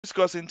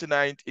Discussing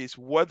tonight is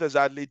what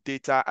exactly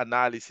data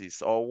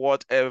analysis or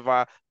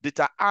whatever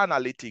data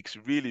analytics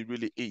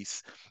really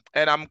is.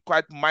 And I'm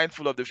quite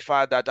mindful of the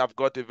fact that I've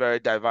got a very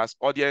diverse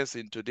audience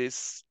in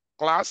today's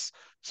class.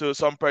 So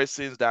some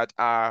persons that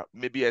are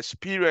maybe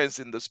experienced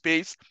in the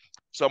space,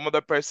 some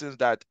other persons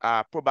that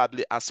are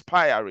probably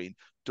aspiring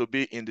to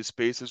be in the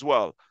space as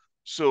well.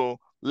 So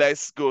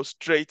let's go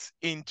straight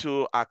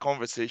into our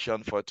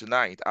conversation for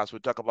tonight as we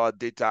talk about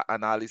data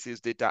analysis,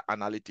 data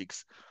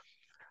analytics.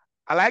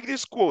 I like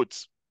this quote.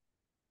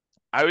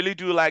 I really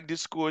do like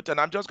this quote, and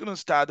I'm just going to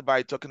start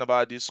by talking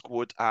about this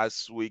quote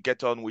as we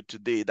get on with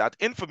today, that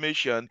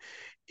information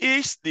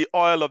is the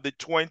oil of the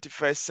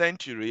 21st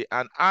century,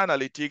 and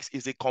analytics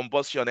is a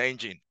combustion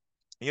engine.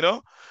 You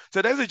know,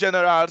 so there's a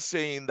general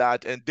saying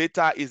that and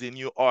data is the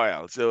new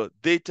oil. So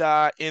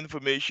data,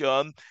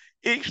 information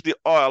is the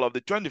oil of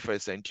the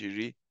 21st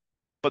century,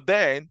 but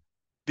then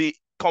the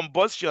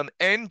combustion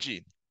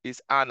engine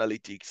is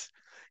analytics.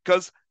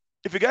 Because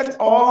if you get Get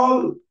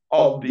all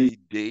all of of the the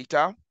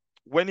data,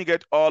 when you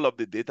get all of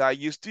the data,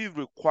 you still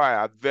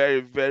require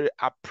very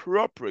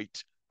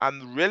appropriate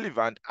and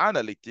relevant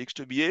analytics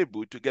to be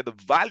able to get the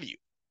value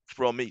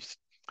from it.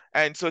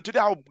 And so today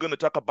I'm going to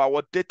talk about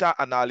what data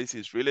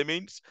analysis really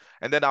means.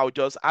 And then I'll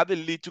just have a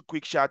little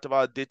quick chat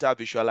about data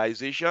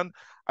visualization.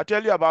 I'll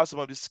tell you about some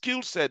of the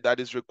skill set that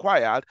is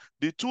required,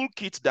 the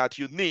toolkit that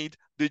you need,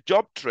 the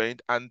job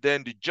trend, and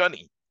then the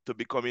journey to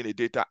becoming a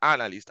data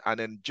analyst and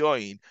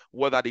enjoying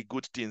what are the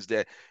good things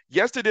there.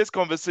 Yesterday's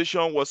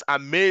conversation was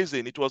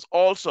amazing. It was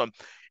awesome.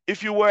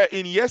 If you were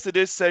in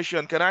yesterday's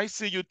session, can I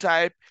see you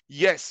type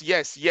yes,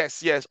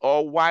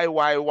 or why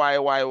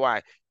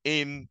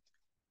in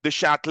the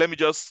chat? Let me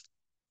just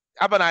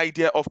have an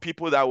idea of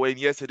people that were in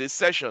yesterday's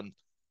session,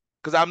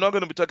 because I'm not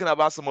going to be talking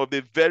about some of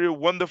the very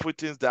wonderful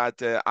things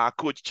that our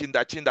coach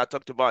Chinda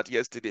talked about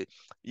yesterday.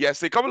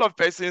 Yes, a couple of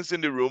persons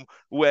in the room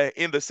were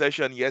in the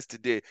session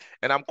yesterday,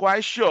 and I'm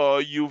quite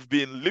sure you've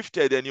been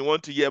lifted and you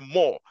want to hear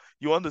more.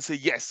 You want to say,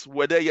 yes,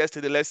 we're there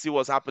yesterday. Let's see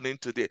what's happening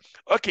today.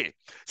 Okay,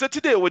 so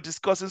today we're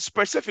discussing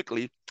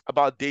specifically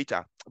about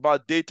data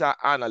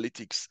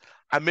analytics.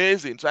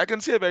 Amazing. So I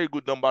can see a very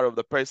good number of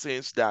the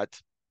persons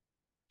that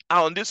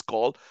on this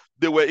call.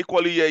 They were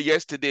equally here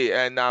yesterday,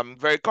 and I'm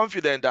very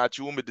confident that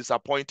you won't be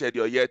disappointed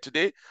you're here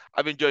today.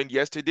 Having joined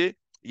yesterday,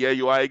 here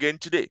you are again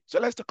today. So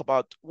let's talk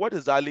about what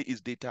exactly is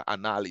data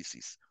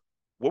analysis.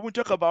 When we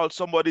talk about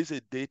somebody's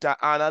a data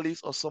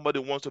analyst or somebody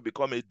wants to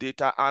become a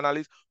data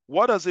analyst,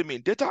 what does it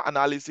mean? Data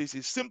analysis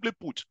is simply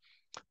put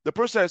the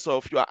process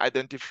of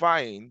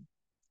identifying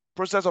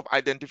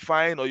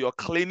or you're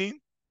cleaning,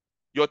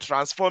 you're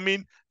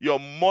transforming, you're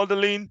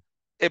modeling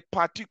a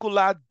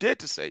particular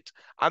data set.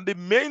 And the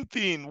main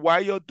thing why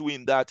you're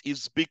doing that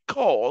is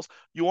because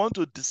you want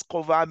to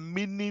discover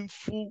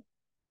meaningful,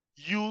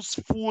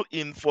 useful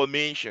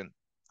information.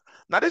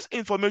 Now, this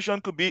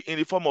information could be in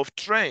the form of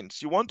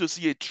trends. You want to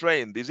see a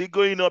trend. Is it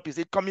going up? Is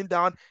it coming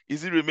down?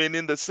 Is it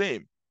remaining the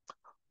same?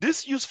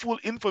 This useful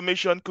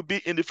information could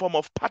be in the form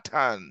of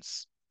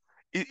patterns.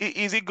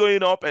 Is it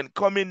going up and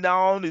coming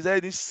down? Is there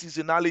any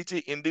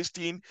seasonality in this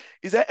thing?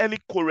 Is there any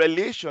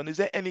correlation? Is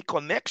there any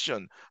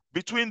connection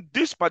between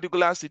this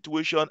particular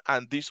situation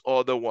and this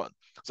other one?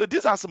 So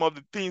these are some of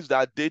the things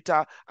that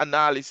data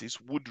analysis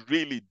would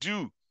really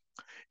do.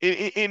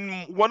 In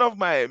one of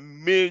my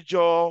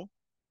major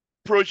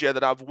projects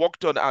that I've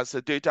worked on as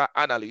a data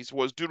analyst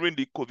was during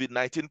the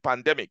COVID-19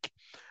 pandemic.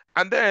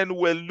 And then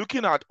we're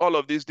looking at all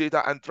of this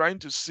data and trying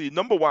to see,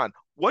 number one,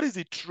 what is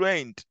the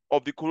trend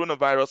of the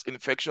coronavirus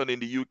infection in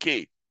the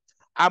UK?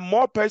 Are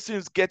more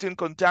persons getting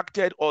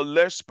contacted or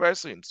less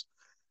persons?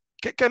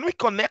 Can we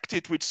connect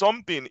it with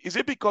something? Is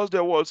it because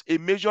there was a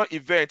major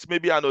event,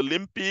 maybe an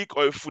Olympic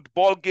or a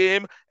football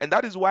game, and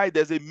that is why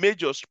there's a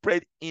major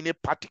spread in a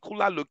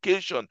particular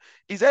location?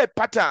 Is there a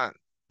pattern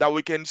that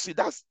we can see?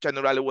 That's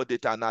generally what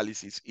data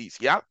analysis is,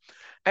 yeah?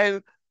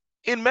 And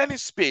in many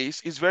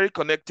space is very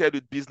connected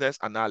with business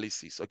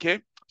analysis. Okay,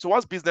 so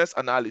what's business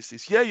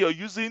analysis? Here you're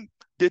using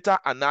data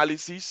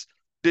analysis,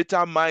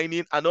 data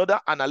mining, and other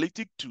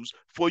analytic tools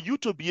for you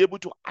to be able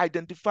to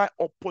identify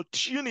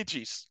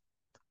opportunities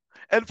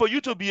and for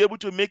you to be able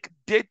to make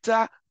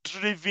data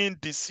driven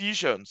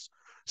decisions.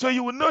 So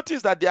you will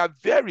notice that they are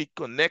very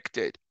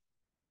connected.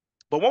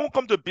 But when we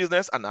come to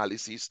business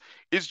analysis,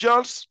 it's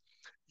just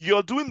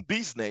you're doing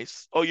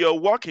business or you're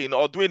working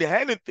or doing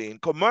anything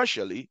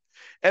commercially,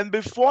 and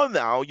before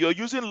now, you're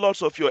using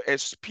lots of your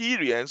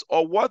experience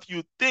or what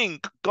you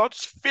think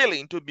God's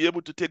feeling to be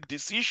able to take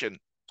decision.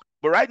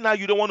 But right now,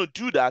 you don't want to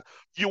do that.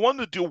 You want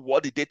to do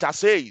what the data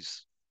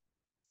says.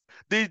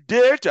 The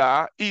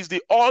data is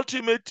the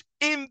ultimate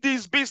in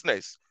this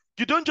business.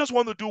 You don't just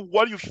want to do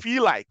what you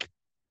feel like.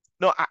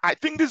 No, I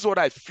think this is what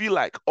I feel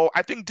like, or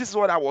I think this is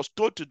what I was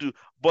told to do,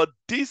 but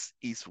this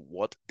is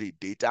what the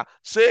data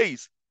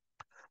says.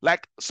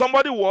 Like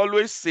somebody will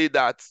always say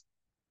that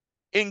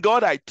in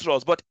God I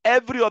trust, but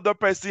every other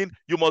person,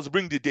 you must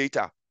bring the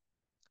data.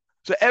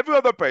 So every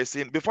other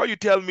person, before you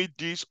tell me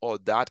this or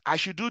that, I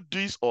should do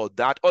this or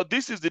that, or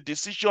this is the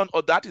decision,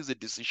 or that is the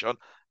decision.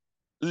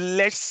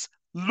 Let's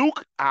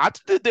Look at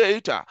the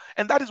data.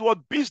 And that is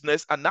what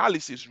business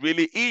analysis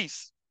really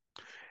is.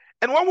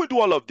 And when we do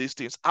all of these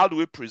things, how do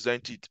we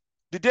present it?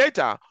 The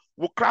data,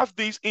 we'll craft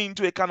this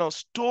into a kind of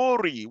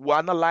story. We'll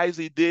analyze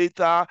the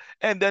data,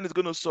 and then it's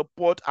going to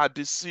support our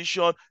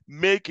decision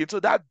making. So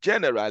that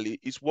generally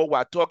is what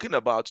we're talking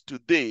about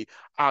today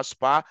as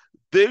per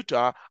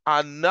data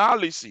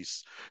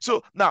analysis.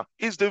 So now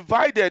it's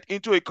divided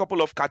into a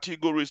couple of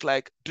categories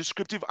like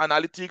descriptive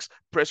analytics,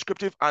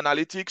 prescriptive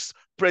analytics,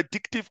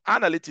 predictive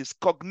analytics,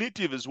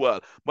 cognitive as well.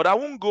 But I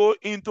won't go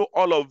into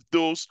all of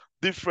those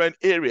different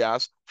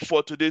areas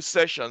for today's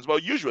sessions,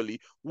 but usually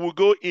we'll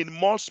go in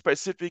more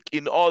specific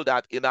in all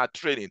that in our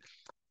training.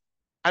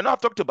 I know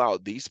I've talked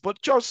about this,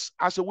 but just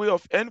as a way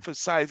of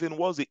emphasizing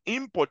what's the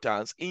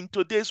importance in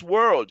today's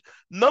world.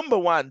 Number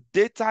one,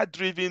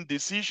 data-driven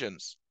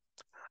decisions.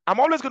 I'm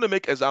always going to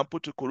make example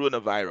to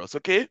coronavirus,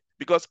 okay?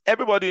 Because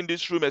everybody in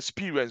this room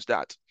experienced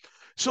that.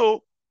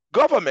 So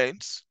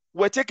governments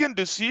were taking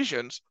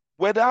decisions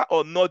whether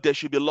or not there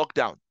should be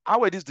lockdown. How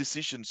were these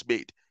decisions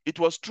made? It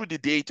was through the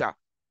data.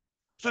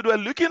 So they're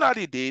looking at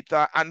the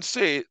data and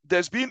say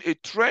there's been a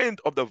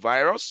trend of the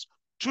virus.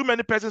 Too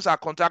many persons are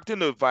contracting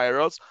the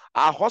virus.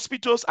 Our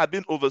hospitals are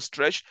being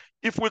overstretched.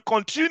 If we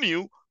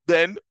continue,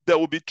 then there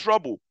will be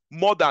trouble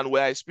more than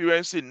we're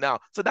experiencing now.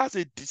 So that's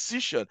a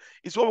decision.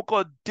 It's what we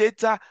call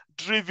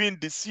data-driven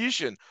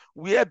decision,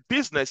 where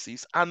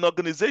businesses and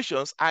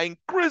organizations are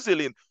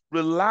increasingly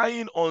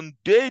relying on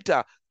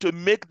data to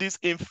make this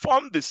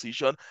informed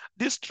decision,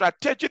 these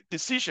strategic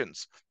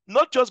decisions,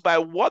 not just by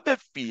what they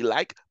feel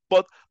like,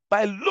 but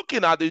by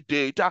looking at the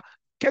data,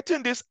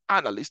 getting this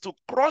analyst to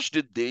crush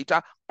the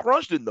data,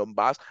 crush the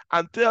numbers,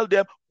 and tell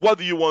them, what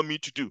do you want me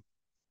to do?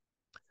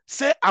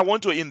 Say I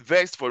want to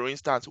invest, for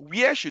instance,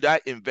 where should I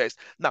invest?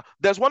 Now,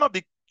 there's one of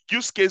the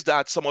use case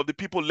that some of the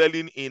people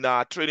learning in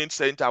our training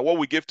center, what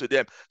we give to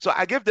them. So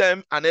I give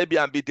them an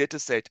Airbnb data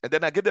set, and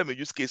then I give them a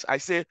use case. I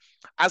say,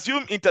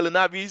 assume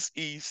Intelinavis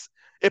is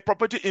a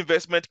property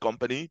investment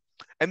company,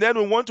 and then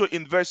we want to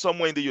invest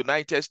somewhere in the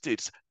United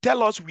States.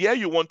 Tell us where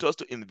you want us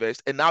to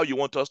invest and how you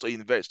want us to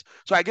invest.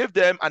 So I gave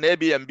them an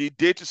Airbnb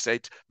data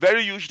set,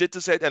 very huge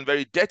data set and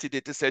very dirty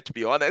data set, to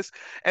be honest.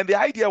 And the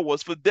idea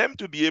was for them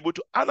to be able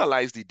to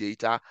analyze the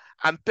data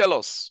and tell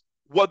us,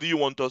 what do you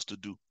want us to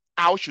do?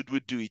 How should we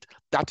do it?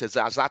 That is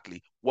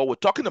exactly what we're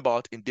talking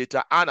about in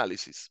data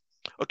analysis.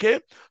 Okay,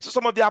 so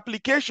some of the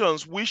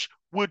applications which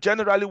we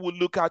generally will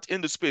look at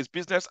in the space,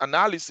 business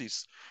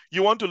analysis.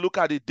 You want to look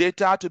at the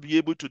data to be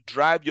able to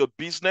drive your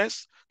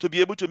business, to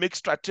be able to make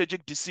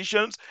strategic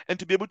decisions, and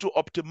to be able to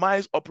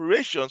optimize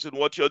operations in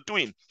what you're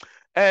doing.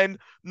 And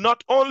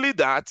not only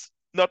that,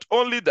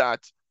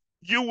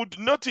 you would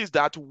notice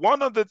that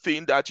one of the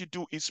things that you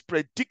do is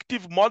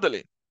predictive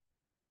modeling.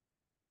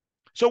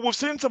 So we've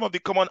seen some of the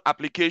common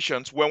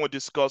applications when we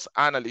discuss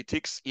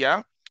analytics,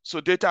 yeah? So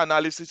data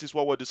analysis is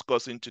what we're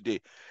discussing today.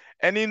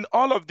 And in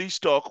all of this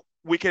talk,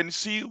 we can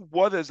see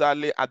what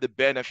exactly are the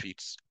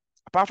benefits.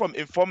 Apart from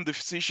informed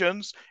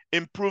decisions,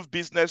 improved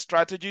business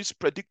strategies,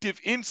 predictive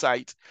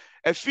insight,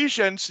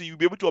 efficiency, you'll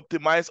be able to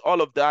optimize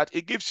all of that.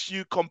 It gives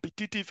you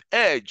competitive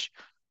edge.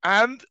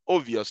 And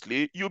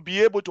obviously, you'll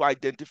be able to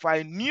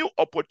identify new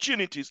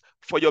opportunities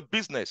for your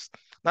business.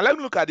 Now, let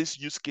me look at this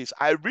use case.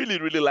 I really,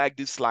 really like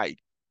this slide.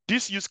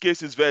 This use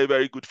case is very,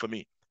 very good for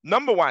me.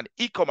 Number one,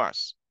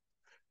 e-commerce.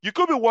 You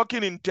could be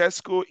working in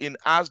Tesco, in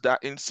Asda,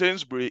 in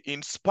Sainsbury,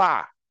 in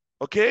Spar,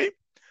 okay?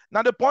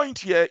 Now, the point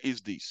here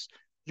is this.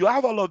 You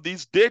have all of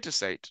these data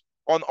sets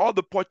on all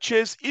the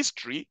purchase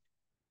history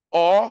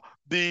or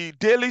the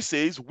daily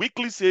sales,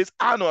 weekly sales,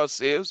 annual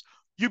sales.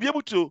 You'll be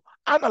able to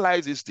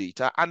analyze this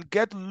data and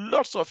get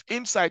lots of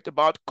insight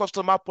about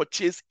customer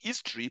purchase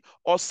history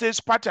or sales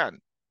pattern.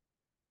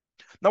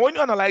 Now, when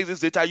you analyze this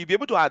data, you'll be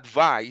able to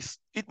advise.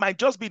 It might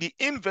just be the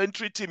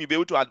inventory team. You'll be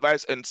able to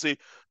advise and say,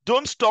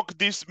 don't stock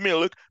this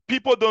milk.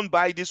 People don't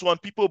buy this one.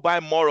 People buy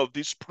more of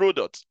this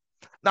product.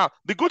 Now,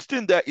 the good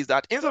thing there is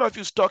that instead of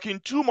you stocking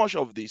too much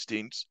of these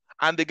things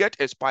and they get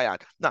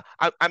expired. Now,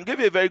 I'm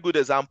giving you a very good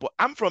example.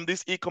 I'm from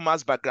this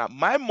e-commerce background.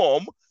 My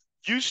mom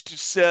used to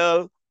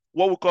sell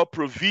what we call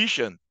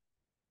provision.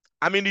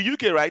 I'm in the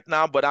UK right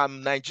now, but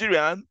I'm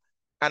Nigerian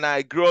and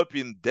I grew up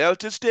in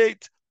Delta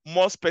State,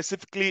 more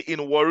specifically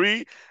in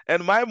Warri.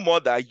 And my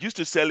mother used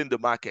to sell in the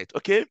market.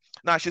 Okay.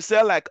 Now she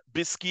sell like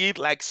biscuit,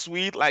 like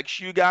sweet, like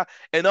sugar,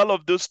 and all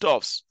of those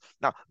stuffs.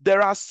 Now,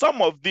 there are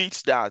some of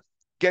these that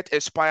get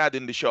expired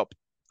in the shop.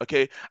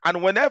 Okay.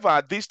 And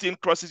whenever this thing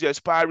crosses your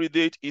expiry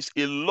date, is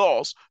a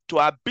loss to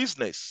our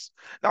business.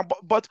 Now,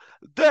 but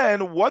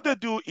then what they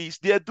do is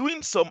they're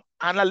doing some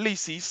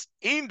analysis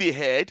in the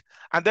head,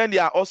 and then they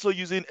are also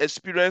using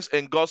experience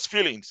and God's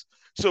feelings.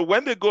 So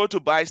when they go to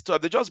buy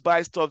stuff, they just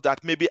buy stuff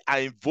that maybe are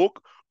in vogue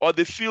or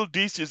they feel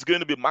this is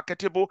going to be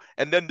marketable,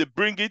 and then they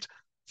bring it.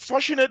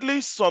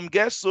 Fortunately, some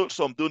get sold,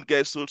 some don't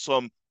get sold,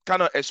 some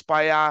kind of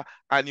expire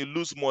and you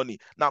lose money.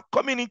 Now,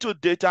 coming into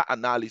data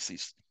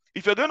analysis,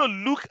 if you're going to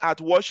look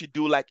at what she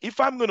do, like if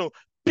I'm going to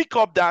pick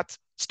up that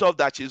stuff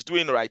that she's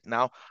doing right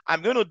now,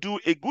 I'm going to do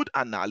a good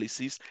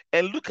analysis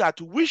and look at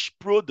which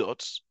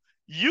products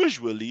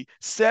usually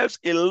sells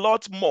a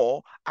lot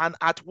more, and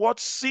at what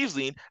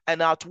season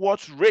and at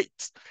what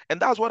rate. And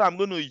that's what I'm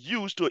going to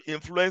use to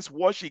influence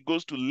what she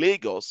goes to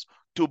Lagos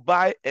to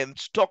buy and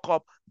stock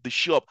up the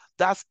shop.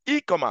 That's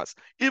e-commerce,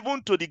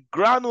 even to the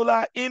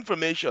granular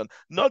information,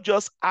 not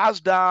just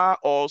Asda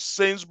or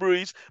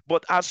Sainsbury's,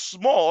 but as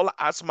small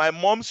as my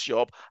mom's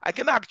shop. I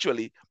can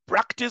actually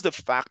practice the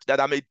fact that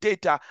I'm a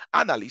data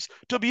analyst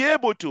to be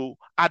able to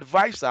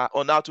advise her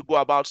on how to go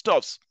about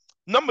stuffs.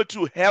 Number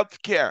two,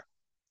 healthcare.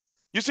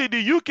 You see,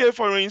 the UK,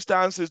 for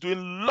instance, is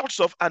doing lots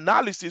of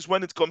analysis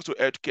when it comes to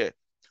healthcare.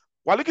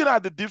 We're looking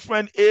at the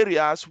different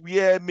areas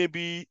where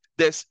maybe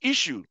there's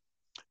issue.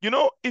 You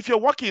know, if you're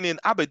working in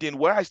Aberdeen,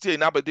 where I stay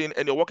in Aberdeen,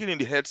 and you're working in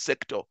the health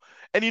sector,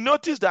 and you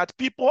notice that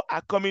people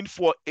are coming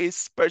for a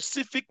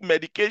specific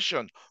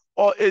medication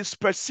or a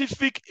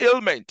specific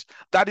ailment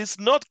that is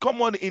not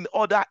common in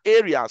other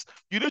areas,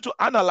 you need to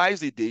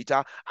analyze the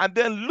data and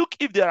then look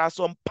if there are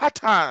some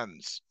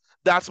patterns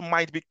that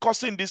might be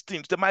causing these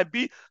things. There might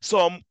be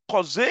some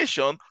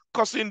causation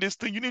causing this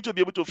thing. You need to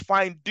be able to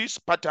find these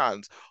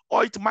patterns,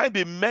 or it might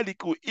be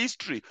medical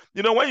history.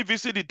 You know, when you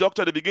visit the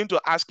doctor, they begin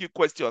to ask you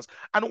questions.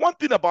 And one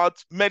thing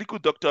about medical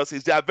doctors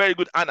is they are very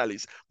good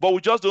analysts, but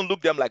we just don't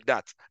look them like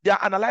that. They are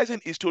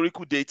analyzing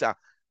historical data.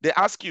 They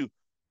ask you,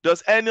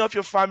 does any of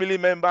your family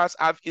members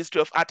have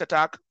history of heart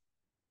attack?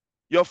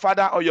 Your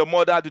father or your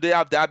mother, do they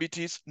have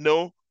diabetes?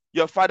 No.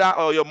 Your father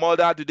or your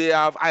mother, do they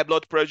have high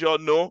blood pressure?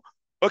 No.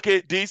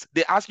 Okay,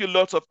 they ask you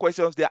lots of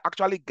questions. They're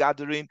actually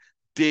gathering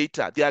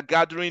data. They are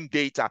gathering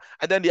data.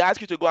 And then they ask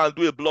you to go and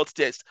do a blood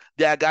test.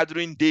 They are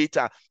gathering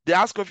data. They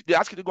ask you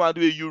to go and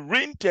do a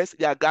urine test.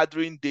 They are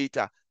gathering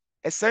data.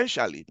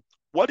 Essentially,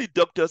 what the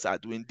doctors are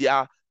doing, they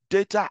are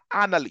data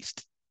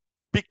analysts,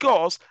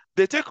 because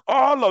they take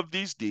all of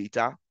these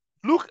data,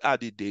 look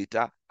at the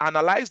data,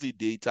 analyze the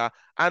data,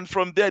 and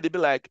from there, they'll be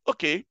like,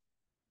 okay,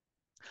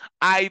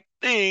 I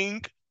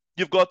think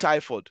you've got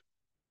typhoid.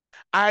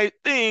 I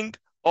think,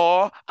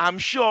 or I'm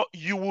sure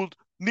you would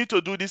need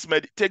to do this,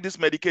 take this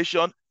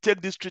medication,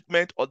 take this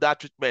treatment or that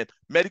treatment.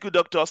 Medical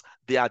doctors,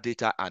 they are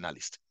data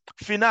analysts.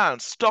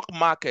 Finance, stock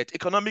market,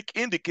 economic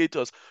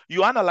indicators,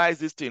 you analyze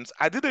these things.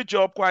 I did a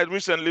job quite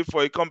recently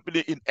for a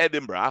company in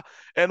Edinburgh,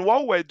 and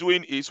what we're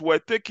doing is we're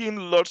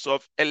taking lots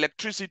of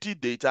electricity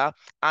data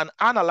and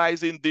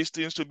analyzing these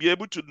things to be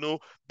able to know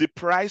the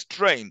price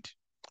trend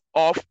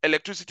of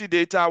electricity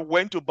data,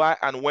 when to buy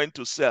and when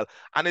to sell.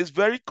 And it's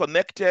very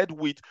connected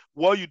with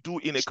what you do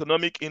in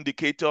economic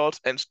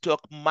indicators and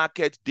stock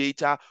market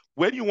data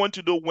when you want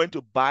to know when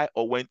to buy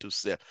or when to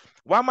sell.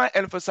 Why am I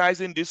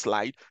emphasizing this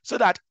slide? So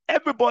that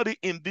everybody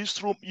in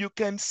this room, you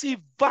can see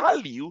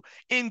value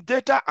in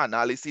data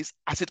analysis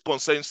as it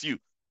concerns you.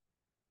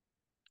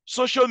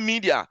 Social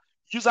media,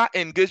 user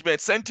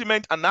engagement,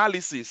 sentiment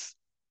analysis.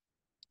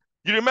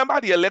 You remember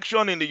the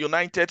election in the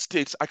United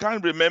States? I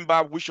can't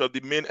remember which of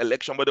the main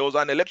election, but there was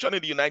an election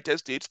in the United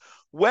States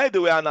where they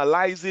were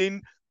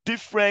analyzing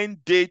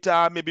different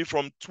data, maybe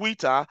from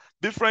Twitter,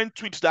 different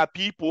tweets that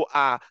people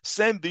are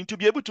sending, to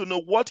be able to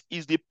know what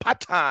is the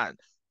pattern.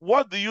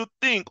 What do you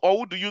think, or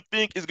who do you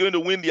think is going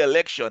to win the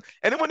election?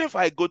 And even if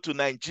I go to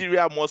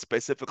Nigeria more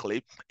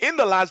specifically, in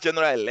the last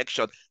general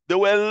election, there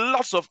were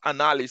lots of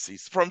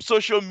analysis from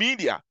social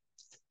media.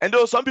 And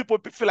though some people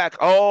feel like,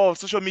 oh,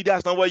 social media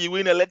is not where you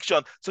win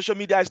election. Social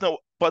media is not.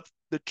 But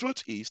the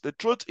truth is,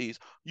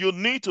 you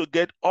need to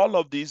get all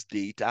of this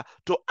data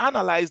to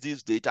analyze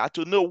this data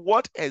to know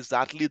what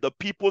exactly the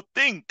people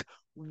think,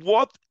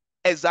 what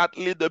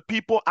exactly the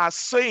people are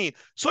saying,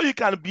 so you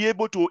can be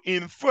able to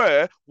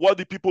infer what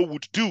the people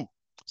would do.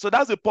 So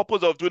that's the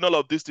purpose of doing all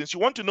of these things. You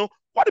want to know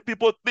what the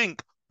people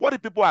think, what the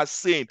people are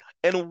saying,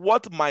 and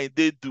what might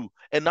they do,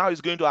 and how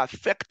it's going to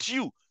affect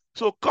you.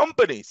 So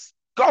companies,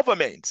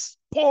 governments,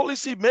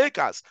 policy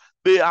makers,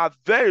 they are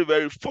very,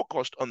 very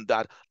focused on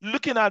that,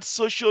 looking at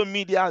social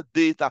media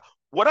data.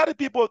 What are the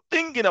people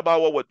thinking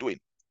about what we're doing?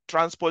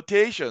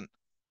 Transportation,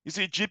 you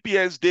see,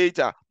 GPS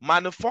data,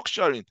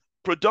 manufacturing,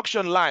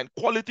 production line,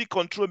 quality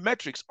control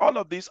metrics, all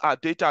of these are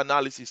data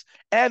analysis.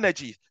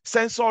 Energy,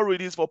 sensor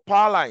readings for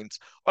power lines.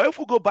 Or if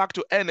we go back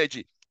to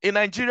energy, in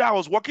Nigeria, I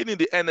was working in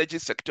the energy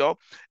sector,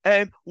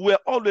 and we're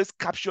always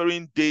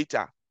capturing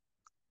data.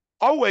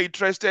 All we're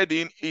interested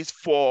in is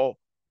for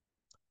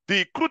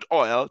the crude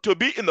oil to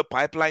be in the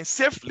pipeline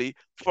safely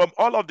from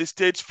all of the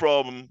states,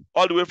 from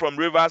all the way from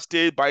Rivers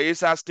State,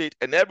 Bayelsa State,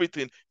 and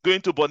everything,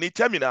 going to Bonny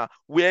Terminal,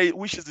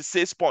 which is the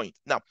safe point.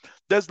 Now,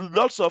 there's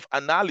lots of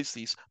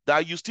analysis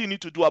that you still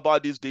need to do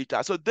about this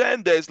data. So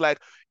then there's like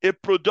a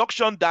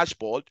production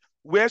dashboard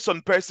where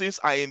some persons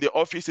are in the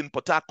office in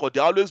Port Harcourt.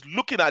 They're always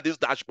looking at this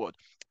dashboard.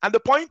 And the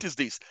point is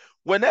this: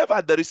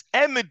 whenever there is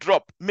any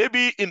drop,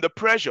 maybe in the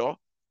pressure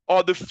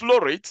or the flow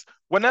rate,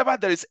 whenever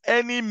there is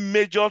any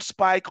major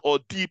spike or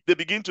dip, they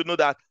begin to know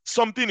that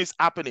something is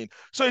happening.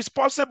 So it's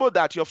possible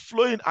that you're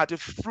flowing at a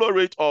flow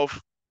rate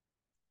of,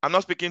 I'm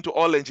not speaking to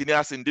all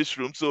engineers in this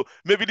room, so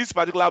maybe this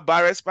particular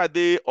barrels per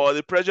day, or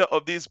the pressure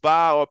of this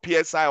bar or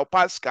PSI or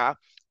Pascal,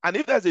 and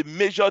if there's a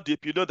major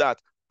dip, you know that,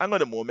 hang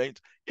on a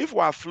moment, if we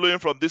are flowing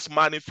from this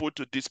manifold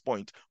to this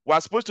point, we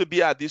are supposed to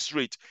be at this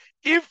rate.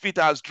 If it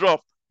has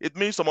dropped, it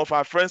means some of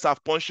our friends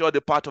have punctured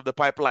the part of the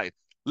pipeline.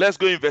 Let's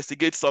go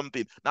investigate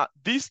something. Now,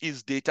 this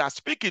is data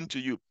speaking to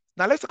you.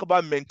 Now, let's talk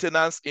about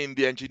maintenance in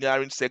the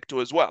engineering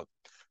sector as well.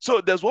 So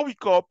there's what we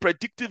call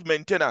predictive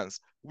maintenance,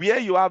 where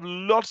you have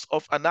lots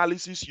of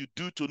analysis you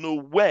do to know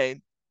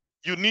when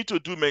you need to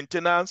do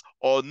maintenance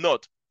or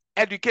not.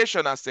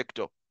 Educational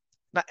sector.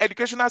 Now,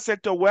 educational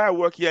sector where I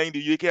work here in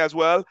the UK as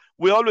well,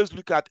 we always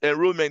look at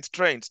enrollment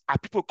trends. Are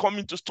people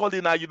coming to study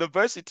in our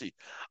university?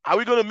 Are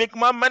we going to make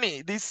more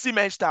money this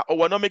semester or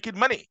we're not making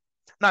money?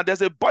 Now,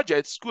 there's a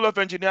budget, School of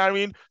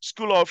Engineering,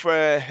 School of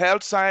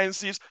Health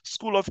Sciences,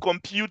 School of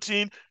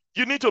Computing.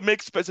 You need to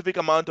make specific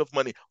amount of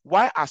money.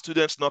 Why are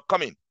students not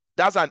coming?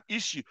 That's an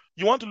issue.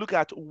 You want to look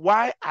at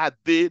why are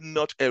they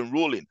not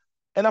enrolling?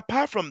 And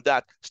apart from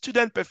that,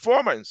 student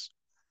performance.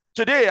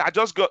 Today, I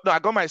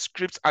got my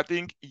scripts, I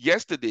think,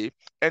 yesterday.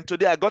 And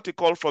today I got a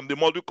call from the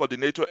module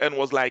coordinator and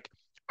was like,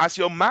 as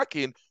you're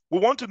marking, we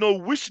want to know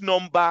which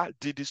number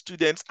did the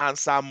students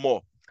answer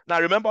more.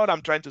 Now, remember what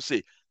I'm trying to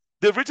say.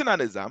 They've written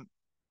an exam.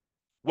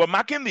 We're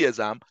marking the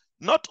exam.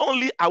 Not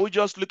only are we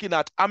just looking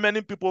at how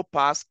many people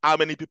pass, how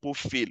many people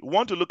fail. We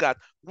want to look at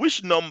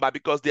which number,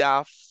 because there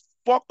are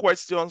 4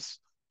 questions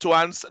to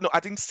answer. No, I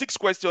think 6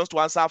 questions to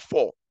answer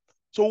 4.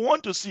 So we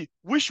want to see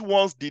which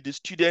ones did the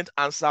student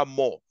answer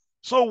more.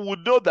 So we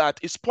know that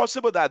it's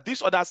possible that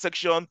this other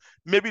section,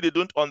 maybe they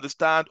don't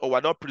understand or we're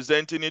not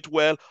presenting it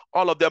well.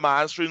 All of them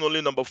are answering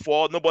only number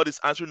 4. Nobody's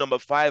answering number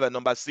 5 and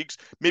number 6.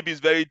 Maybe it's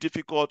very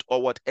difficult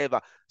or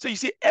whatever. So you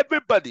see,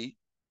 everybody,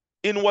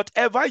 in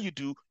whatever you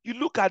do, you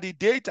look at the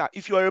data.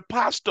 If you're a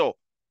pastor,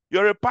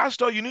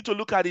 you need to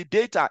look at the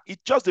data.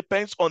 It just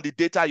depends on the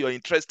data you're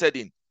interested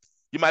in.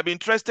 You might be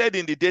interested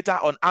in the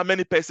data on how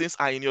many persons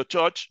are in your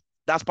church.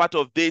 That's part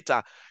of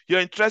data.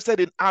 You're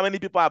interested in how many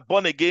people are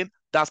born again.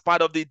 That's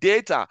part of the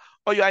data.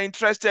 Or you are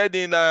interested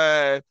in,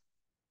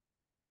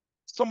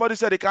 somebody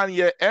said they can't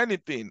hear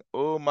anything.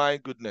 Oh my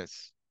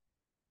goodness.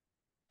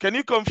 Can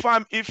you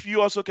confirm if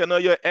you also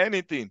cannot hear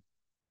anything?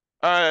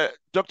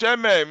 Dr.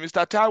 M,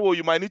 Mr. Taiwo,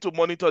 you might need to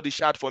monitor the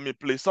chat for me,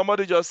 please.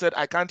 Somebody just said,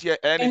 I can't hear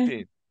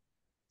anything.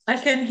 I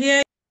can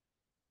hear.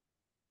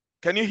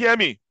 Can you hear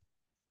me?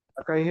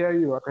 I can hear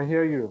you. I can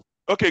hear you.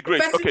 Okay,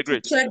 great. Okay,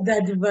 great. Check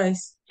that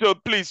device. So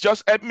please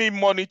just help me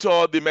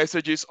monitor the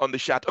messages on the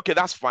chat. Okay,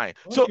 that's fine.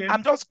 Okay. So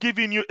I'm just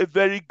giving you a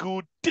very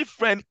good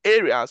different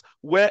areas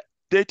where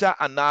data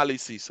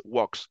analysis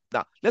works.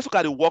 Now, let's look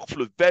at the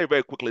workflow very,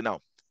 very quickly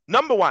now.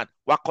 Number 1,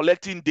 we're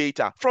collecting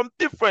data from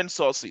different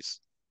sources.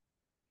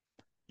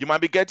 You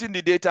might be getting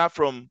the data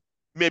from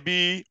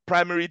maybe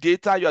primary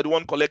data. You are the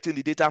one collecting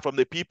the data from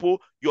the people.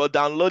 You're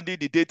downloading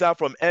the data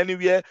from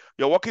anywhere.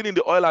 You're working in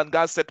the oil and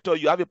gas sector.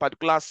 You have a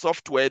particular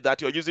software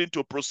that you're using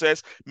to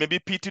process maybe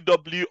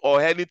PTW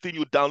or anything.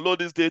 You download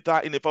this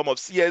data in the form of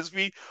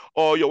CSV,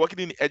 or you're working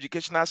in the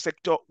educational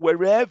sector.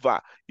 Wherever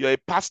you're a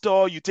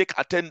pastor, you take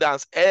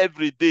attendance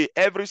every day,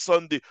 every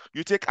Sunday,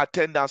 you take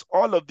attendance.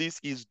 All of this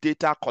is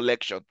data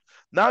collection.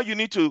 Now you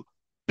need to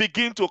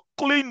begin to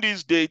clean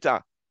this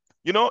data.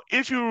 You know,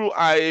 if you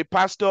are a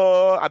pastor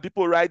and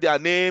people write their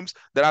names,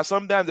 there are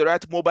sometimes they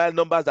write mobile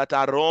numbers that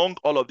are wrong.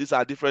 All of these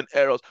are different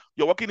errors.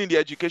 You're working in the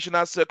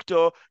educational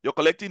sector, you're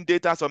collecting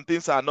data, some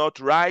things are not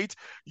right.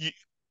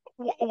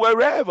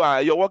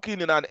 Wherever you're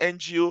working in an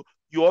NGO,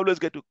 you always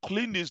get to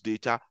clean this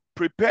data,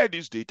 prepare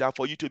this data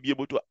for you to be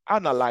able to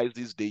analyze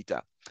this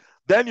data.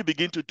 Then you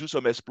begin to do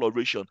some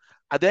exploration.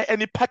 Are there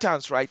any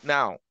patterns right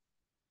now?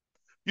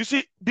 You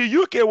see, the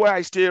UK where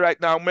I stay right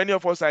now, many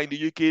of us are in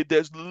the UK,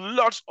 there's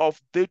lots of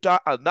data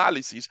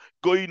analysis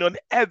going on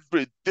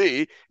every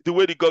day, the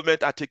way the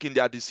government are taking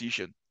their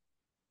decision.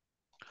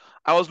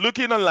 I was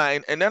looking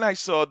online and then I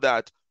saw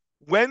that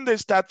when they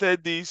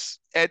started this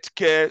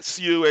healthcare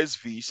COS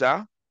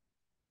visa,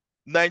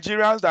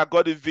 Nigerians that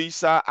got a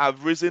visa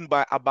have risen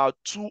by about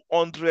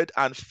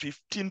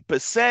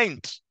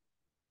 215%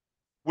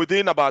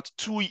 within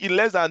in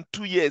less than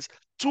 2 years,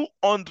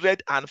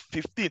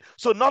 215.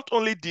 So not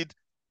only did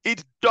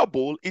it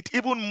double, it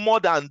even more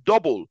than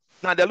double.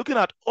 Now they're looking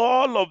at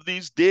all of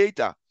these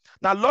data.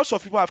 Now lots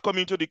of people have come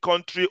into the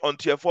country on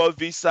Tier 4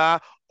 visa,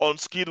 on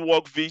skilled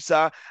work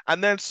visa,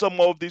 and then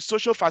some of the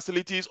social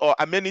facilities or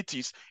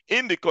amenities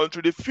in the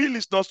country, they feel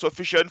it's not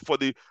sufficient for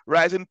the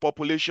rising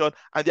population,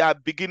 and they are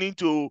beginning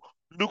to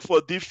look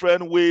for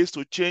different ways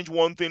to change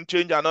one thing,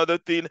 change another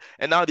thing,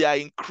 and now they are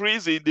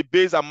increasing the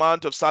base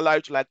amount of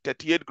salary to like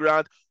 38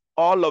 grand.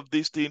 All of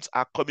these things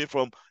are coming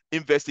from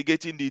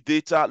investigating the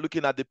data,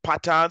 looking at the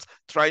patterns,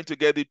 trying to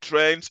get the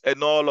trends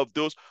and all of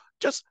those.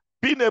 Just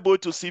being able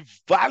to see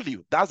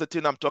value. That's the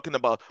thing I'm talking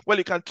about. Well,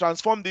 you can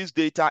transform this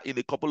data in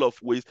a couple of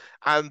ways,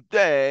 and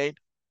then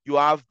you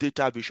have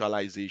data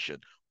visualization.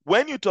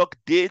 When you talk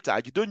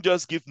data, you don't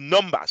just give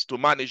numbers to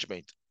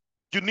management.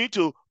 You need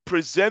to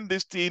present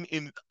this thing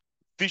in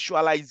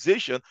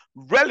visualization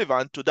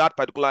relevant to that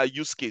particular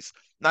use case.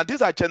 Now,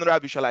 these are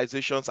general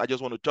visualizations I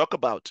just want to talk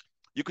about.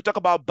 You could talk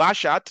about bar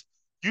chart,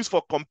 used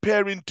for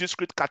comparing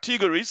discrete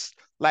categories,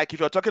 like if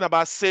you're talking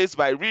about sales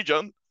by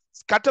region,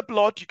 Scatter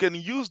plot, you can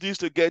use this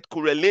to get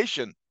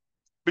correlation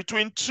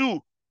between two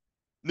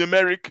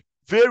numeric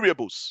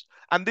variables.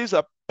 And these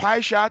are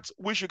pie charts,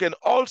 which you can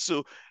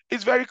also,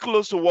 it's very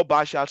close to what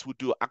bar charts would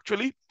do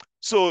actually.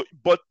 So,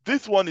 but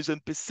this one is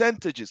in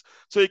percentages.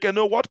 So you can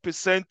know what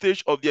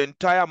percentage of the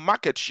entire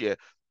market share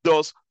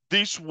does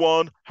this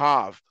one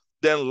have.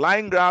 Then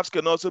line graphs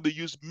can also be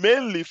used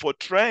mainly for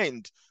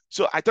trend.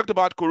 So I talked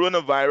about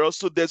coronavirus.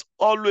 So there's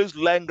always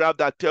line graph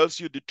that tells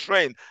you the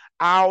trend,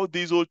 how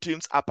these old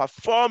things are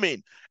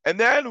performing. And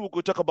then we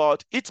could talk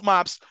about heat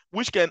maps,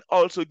 which can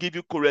also give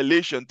you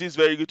correlation. This is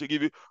very good to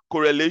give you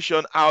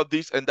correlation, how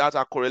this and that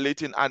are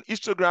correlating. And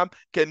histogram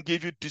can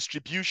give you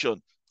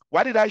distribution.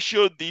 Why did I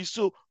show this?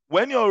 So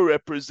when you're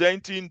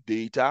representing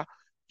data,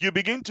 you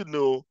begin to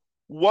know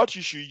what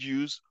you should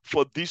use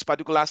for this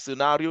particular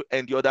scenario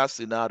and the other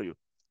scenario.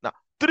 Now,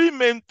 three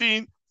main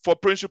things for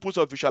principles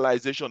of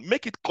visualization.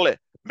 Make it clear,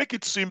 make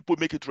it simple,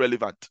 make it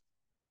relevant.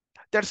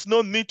 There's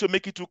no need to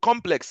make it too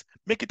complex.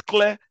 Make it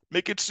clear,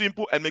 make it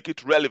simple, and make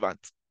it relevant.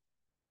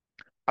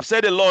 I've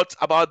said a lot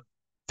about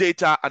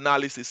data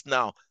analysis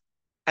now.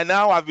 And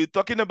now I've been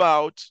talking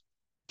about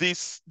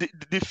this,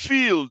 the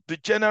field, the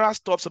general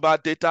stuffs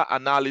about data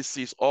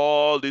analysis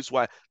all this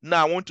while.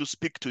 Now I want to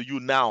speak to you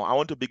now. I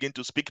want to begin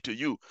to speak to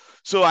you.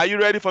 So are you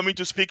ready for me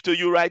to speak to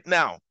you right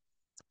now?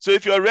 So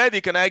if you're ready,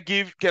 can I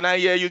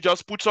hear you?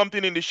 Just put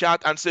something in the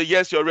chat and say,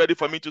 yes, you're ready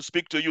for me to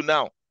speak to you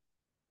now.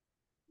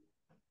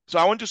 So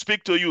I want to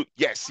speak to you.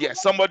 Yes,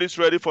 somebody's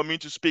ready for me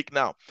to speak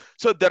now.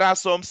 So there are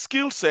some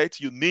skill sets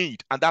you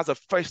need, and that's the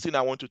first thing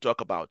I want to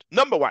talk about.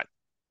 Number one,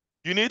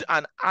 you need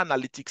an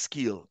analytic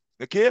skill,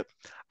 okay?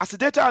 As a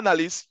data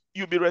analyst,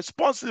 you'll be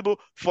responsible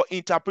for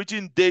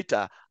interpreting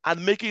data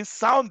and making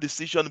sound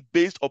decisions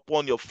based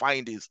upon your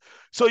findings.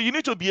 So you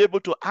need to be able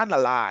to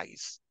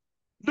analyze,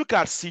 look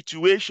at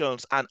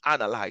situations and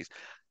analyze.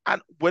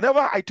 And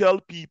whenever I tell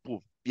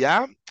people,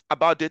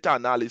 about data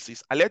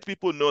analysis, I let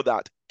people know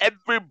that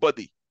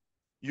everybody,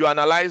 you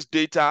analyze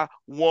data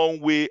one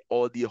way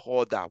or the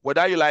other,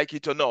 whether you like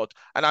it or not.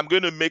 And I'm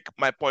going to make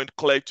my point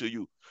clear to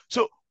you.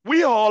 So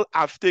we all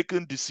have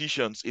taken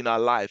decisions in our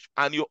life,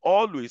 and you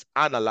always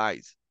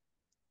analyze.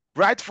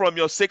 Right from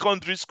your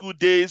secondary school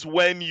days,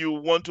 when you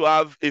want to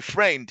have a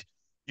friend,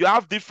 you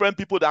have different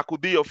people that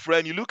could be your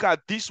friend. You look at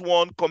this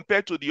one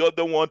compared to the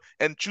other one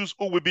and choose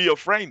who will be your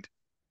friend.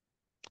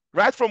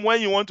 Right from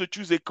when you want to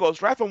choose a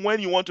course, right from when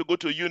you want to go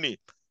to uni,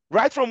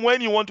 right from when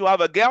you want to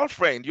have a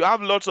girlfriend, you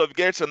have lots of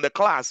girls in the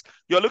class.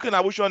 You're looking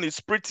at which one is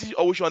pretty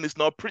or which one is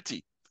not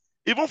pretty.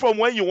 Even from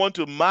when you want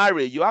to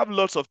marry, you have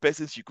lots of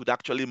persons you could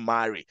actually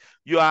marry.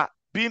 You are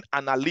being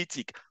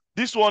analytic.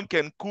 This one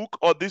can cook,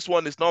 or this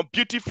one is not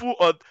beautiful,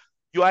 or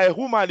you are a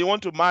woman, you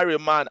want to marry a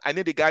man. I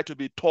need a guy to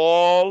be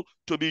tall,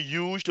 to be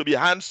huge, to be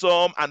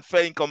handsome, and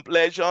fair in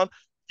complexion.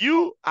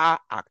 You are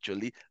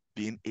actually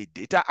being a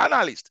data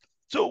analyst.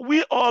 So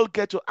we all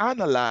get to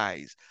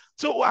analyze.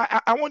 So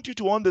I want you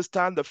to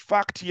understand the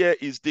fact here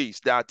is this,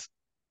 that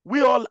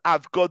we all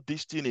have got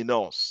this thing in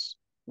us.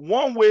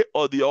 One way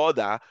or the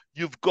other,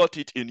 you've got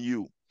it in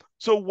you.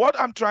 So what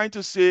I'm trying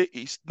to say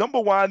is,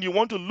 number one, you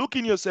want to look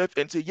in yourself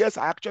and say, yes,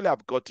 I actually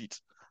have got it.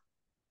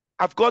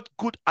 I've got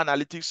good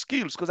analytic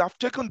skills because I've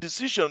taken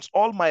decisions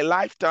all my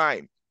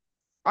lifetime.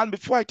 And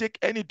before I take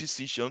any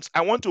decisions,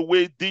 I want to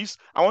weigh this.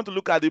 I want to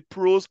look at the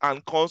pros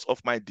and cons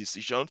of my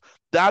decisions.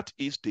 That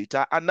is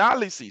data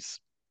analysis.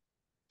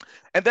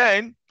 And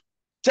then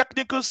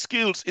technical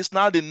skills is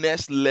now the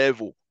next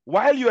level.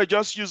 While you are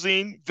just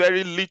using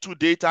very little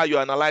data,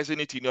 you're analyzing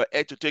it in your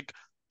head to take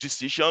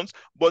decisions,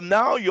 but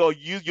now you're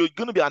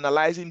going to be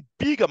analyzing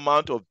big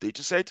amount of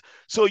data sets.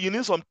 So you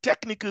need some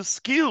technical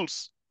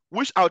skills,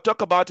 which I'll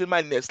talk about in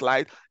my next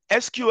slide.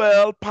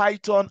 SQL,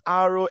 Python,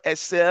 R,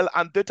 Excel,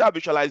 and data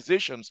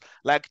visualizations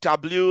like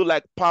Tableau,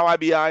 like Power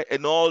BI,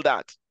 and all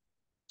that.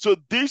 So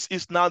this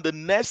is now the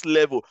next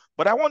level.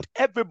 But I want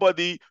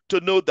everybody to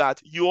know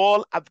that you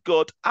all have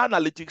got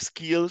analytic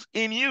skills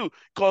in you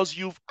because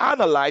you've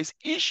analyzed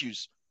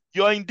issues.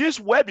 You're in this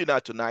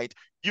webinar tonight.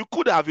 You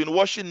could have been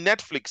watching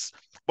Netflix,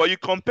 but you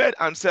compared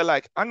and said,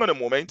 like, hang on a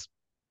moment.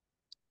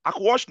 I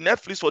could watch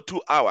Netflix for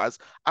 2 hours.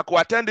 I could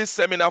attend this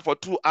seminar for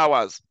 2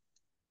 hours.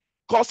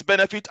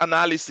 Cost-benefit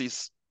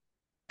analysis.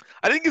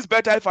 I think it's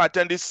better if I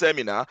attend this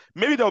seminar.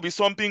 Maybe there'll be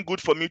something good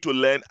for me to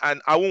learn,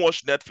 and I won't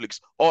watch Netflix,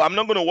 or I'm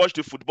not going to watch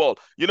the football.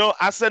 You know,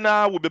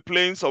 Arsenal will be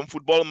playing some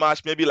football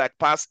match, maybe like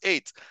past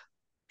 8.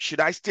 Should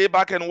I stay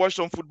back and watch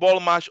some football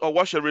match or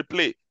watch a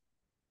replay?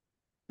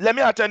 Let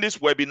me attend this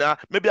webinar.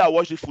 Maybe I'll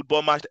watch the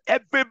football match.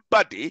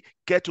 Everybody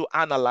get to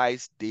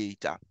analyze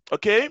data,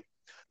 okay?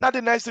 Now,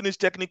 the next thing is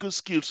technical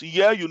skills.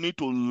 Here, you need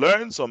to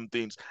learn some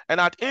things. And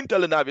at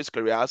Intel and Navis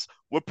Careers,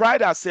 we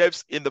pride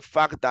ourselves in the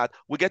fact that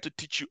we get to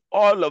teach you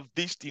all of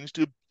these things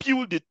to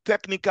build the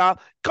technical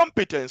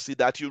competency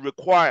that you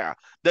require.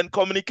 Then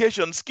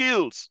communication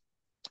skills.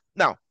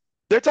 Now,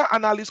 data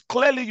analyst,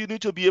 clearly you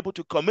need to be able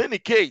to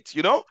communicate,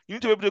 you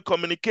need to be able to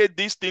communicate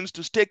these things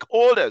to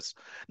stakeholders.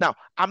 Now,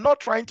 I'm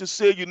not trying to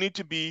say you need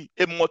to be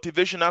a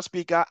motivational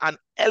speaker, an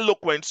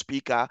eloquent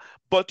speaker,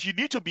 but you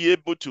need to be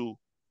able to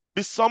be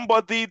be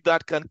somebody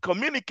that can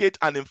communicate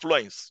and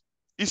influence.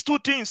 It's two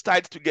things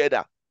tied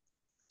together.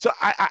 So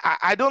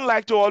I don't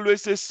like to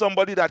always say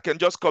somebody that can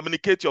just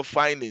communicate your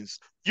findings.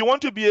 You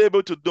want to be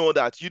able to know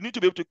that. You need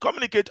to be able to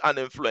communicate and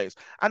influence.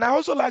 And I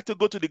also like to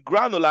go to the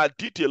granular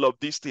detail of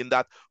this thing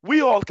that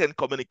we all can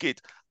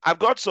communicate. I've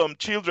got some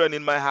children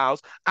in my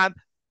house, and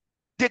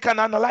they can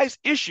analyze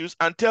issues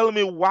and tell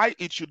me why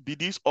it should be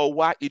this or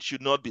why it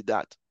should not be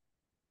that.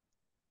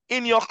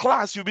 In your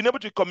class, you've been able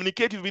to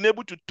communicate, you've been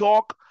able to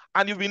talk,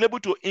 and you've been able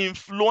to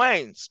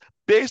influence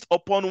based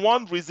upon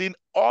one reason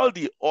or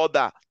the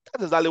other.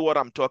 That's exactly what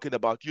I'm talking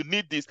about. You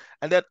need this,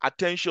 and then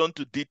attention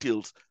to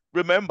details.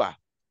 Remember,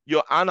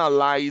 you're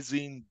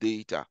analyzing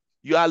data.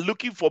 You are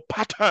looking for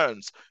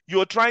patterns.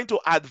 You're trying to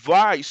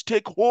advise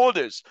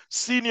stakeholders,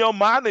 senior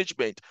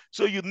management.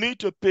 So you need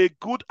to pay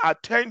good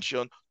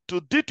attention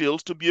to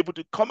details to be able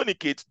to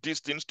communicate these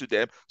things to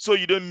them so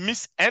you don't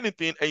miss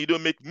anything and you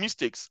don't make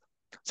mistakes.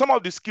 Some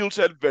of the skill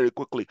set very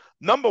quickly.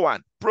 Number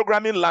one,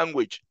 programming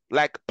language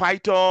like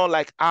Python,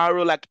 like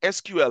Arrow, like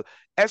SQL.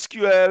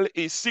 SQL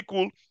is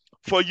SQL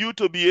for you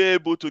to be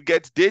able to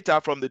get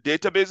data from the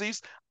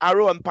databases.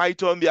 Arrow and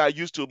Python, they are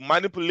used to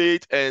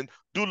manipulate and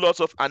do lots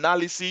of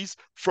analysis,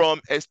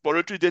 from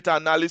exploratory data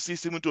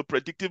analysis even to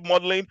predictive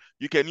modeling.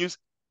 You can use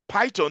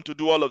Python to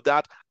do all of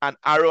that, and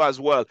Arrow as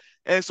well.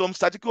 And some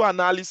statistical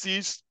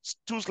analysis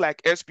tools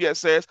like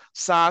SPSS,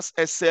 SAS,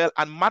 Excel,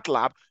 and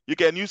MATLAB you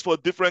can use for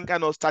different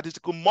kind of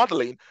statistical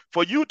modeling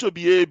for you to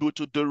be able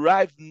to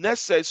derive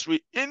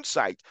necessary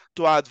insight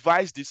to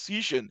advise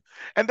decision.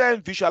 And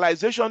then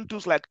visualization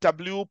tools like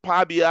Tableau,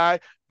 Power BI,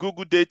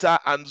 Google Data,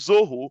 and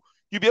Zoho,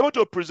 you'll be able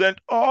to present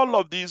all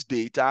of these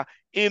data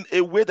in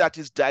a way that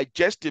is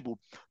digestible.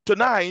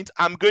 Tonight,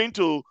 I'm going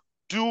to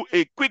do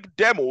a quick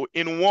demo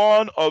in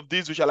one of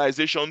these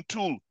visualization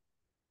tools.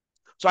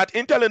 So at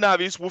Intel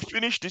Navis, we'll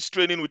finish this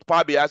training with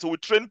Power BI. So we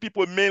train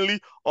people mainly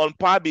on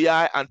Power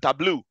BI and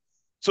Tableau.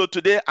 So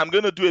today I'm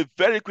going to do a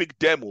very quick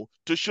demo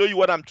to show you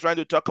what I'm trying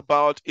to talk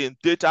about in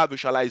data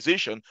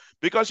visualization,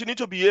 because you need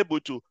to be able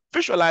to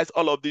visualize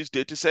all of these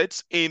data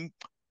sets in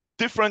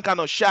different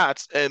kind of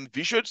charts and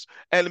visuals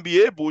and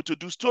be able to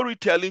do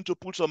storytelling to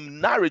put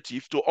some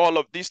narrative to all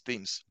of these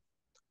things.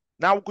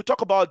 Now we could talk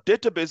about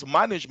database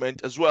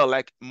management as well,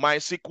 like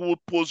MySQL,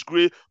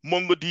 Postgre,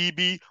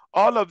 MongoDB.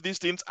 All of these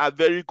things are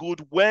very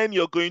good when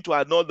you're going to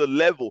another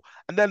level.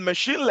 And then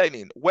machine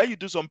learning, where you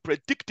do some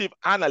predictive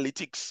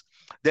analytics.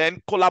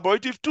 Then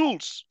collaborative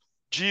tools,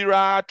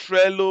 Jira,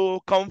 Trello,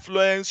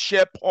 Confluence,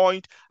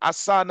 SharePoint,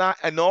 Asana,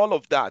 and all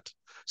of that.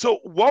 So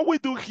what we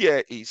do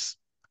here is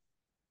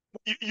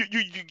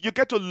you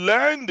get to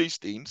learn these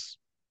things.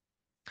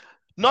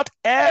 Not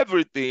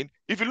everything.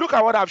 If you look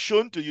at what I've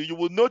shown to you, you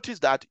will notice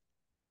that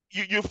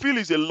you feel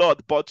is a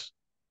lot, but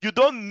you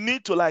don't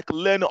need to like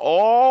learn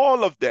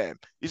all of them.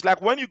 It's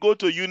like when you go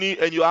to uni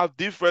and you have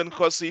different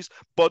courses,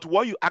 but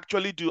what you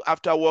actually do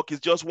after work is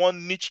just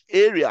one niche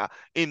area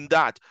in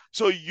that.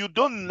 So you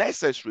don't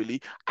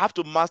necessarily have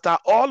to master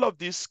all of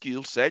these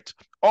skill sets,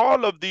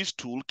 all of these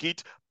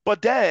toolkit,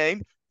 but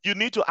then you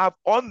need to have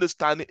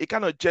understanding, a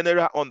kind of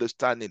general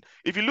understanding.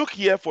 If you look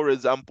here, for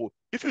example,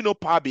 if you know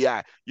Power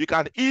BI, you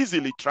can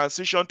easily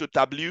transition to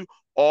Tableau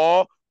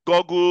or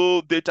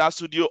Google Data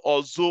Studio or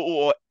Zoho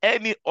or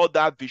any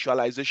other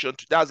visualization.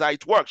 That's how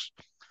it works.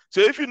 So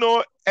if you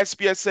know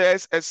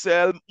SPSS,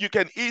 Excel, you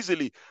can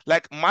easily,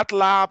 like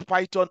MATLAB,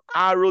 Python,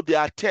 Arrow, they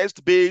are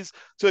test-based.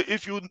 So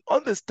if you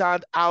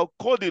understand how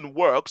coding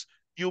works,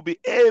 you'll be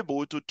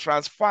able to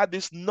transfer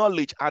this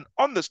knowledge and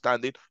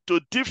understanding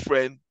to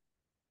different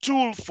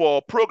tools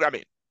for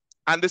programming.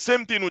 And the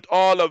same thing with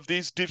all of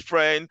these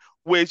different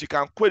ways you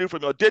can query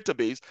from your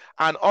database.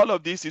 And all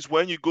of this is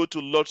when you go to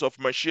lots of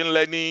machine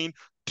learning,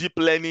 deep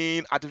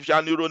learning,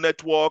 artificial neural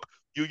network,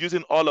 you're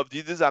using all of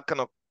these. These are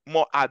kind of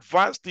more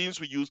advanced things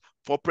we use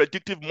for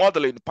predictive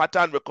modeling,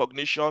 pattern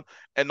recognition,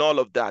 and all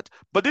of that.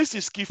 But this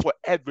is key for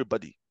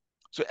everybody.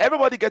 So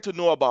everybody get to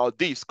know about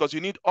this because you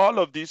need all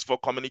of this for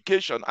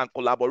communication and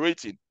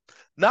collaborating.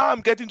 Now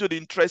I'm getting to the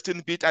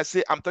interesting bit. I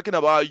say I'm talking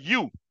about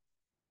you.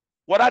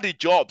 What are the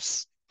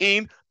jobs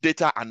in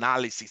data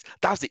analysis?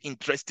 That's the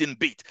interesting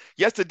bit.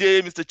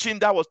 Yesterday, Mr.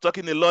 Chinda was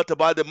talking a lot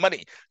about the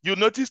money. You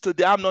notice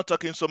today I'm not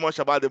talking so much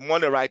about the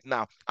money right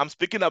now. I'm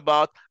speaking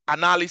about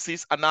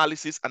analysis,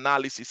 analysis,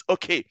 analysis.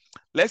 Okay,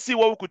 let's see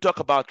what we could talk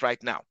about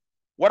right now.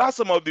 What are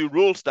some of the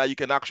roles that you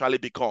can actually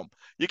become?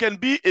 You can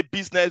be a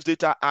business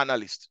data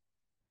analyst.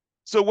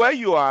 So where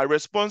you are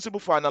responsible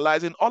for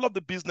analyzing all of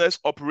the business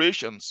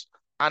operations.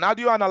 And how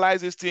do you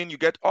analyze this thing? You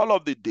get all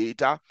of the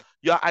data.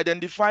 You're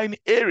identifying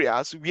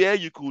areas where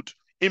you could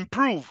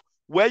improve,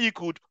 where you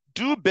could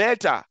do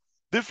better,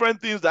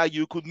 different things that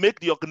you could make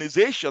the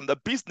organization, the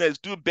business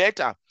do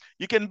better.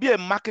 You can be a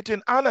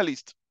marketing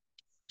analyst.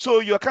 So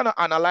you're kind of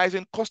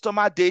analyzing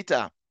customer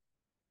data.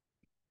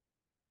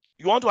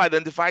 You want to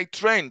identify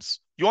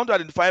trends. You want to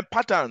identify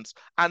patterns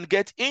and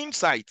get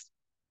insights.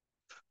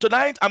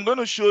 Tonight, I'm going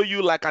to show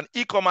you like an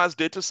e-commerce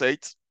data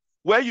set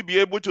where you'll be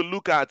able to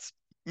look at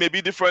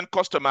maybe different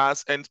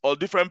customers and or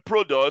different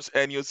products,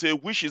 and you say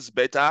which is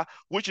better,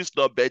 which is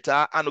not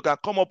better, and you can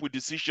come up with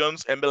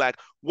decisions and be like,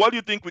 what do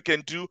you think we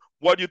can do,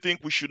 what do you think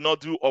we should not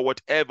do, or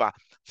whatever.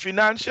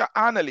 Financial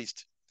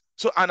analyst,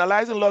 so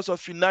analyzing lots of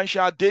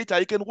financial data.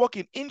 You can work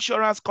in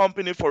insurance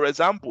company, for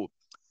example.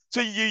 So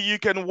you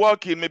can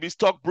work in maybe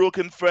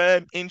stockbroking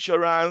firm,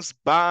 insurance,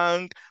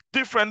 bank,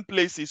 different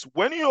places.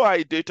 When you are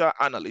a data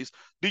analyst,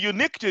 the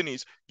unique thing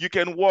is you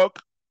can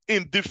work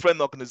in different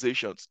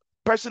organizations.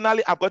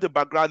 Personally, I've got a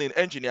background in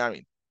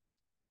engineering.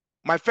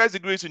 My first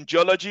degree is in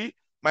geology.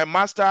 My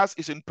master's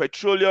is in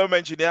petroleum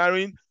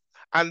engineering.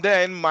 And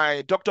then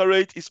my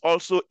doctorate is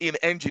also in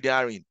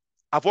engineering.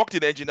 I've worked in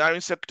the engineering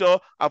sector.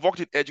 I've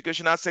worked in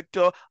educational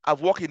sector.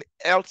 I've worked in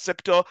health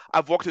sector.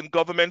 I've worked in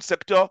government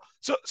sector.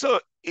 So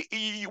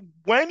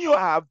when you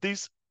have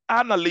this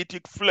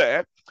analytic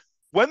flair,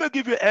 when they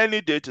give you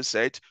any data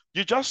set,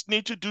 you just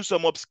need to do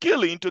some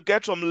upskilling to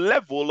get some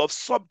level of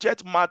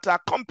subject matter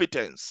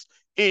competence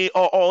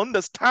or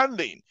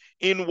understanding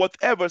in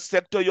whatever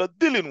sector you're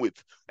dealing with.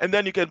 And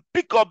then you can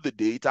pick up the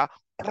data,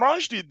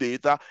 crunch the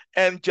data,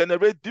 and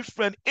generate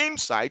different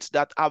insights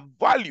that are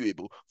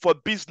valuable for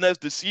business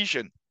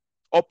decision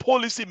or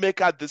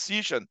policymaker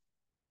decision.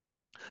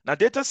 Now,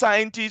 data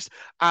scientists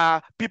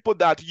are people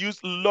that use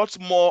lots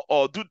more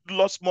or do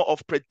lots more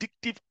of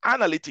predictive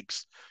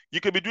analytics.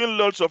 You could be doing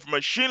lots of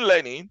machine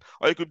learning,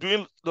 or you could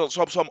be doing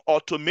some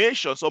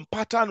automation, some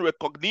pattern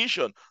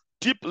recognition,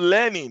 deep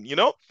learning,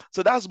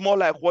 So that's more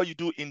like what you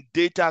do in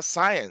data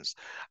science.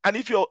 And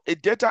if you're a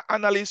data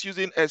analyst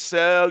using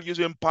Excel,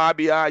 using Power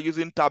BI,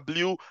 using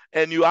Tableau,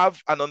 and you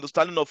have an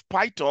understanding of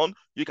Python,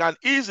 you can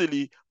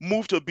easily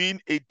move to being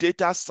a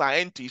data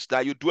scientist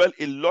that you dwell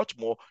a lot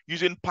more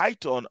using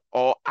Python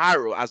or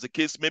Arrow, as the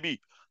case may be.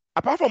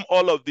 Apart from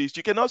all of this,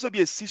 you can also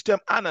be a system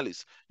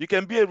analyst. You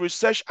can be a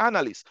research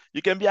analyst.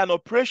 You can be an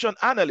operation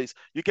analyst.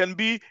 You can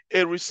be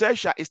a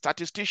researcher, a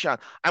statistician.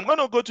 I'm going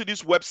to go to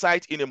this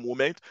website in a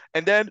moment,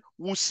 and then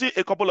we'll see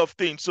a couple of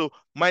things. So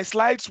my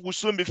slides will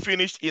soon be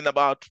finished in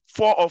about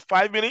 4 or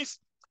 5 minutes.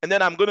 And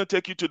then I'm going to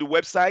take you to the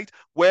website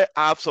where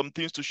I have some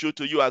things to show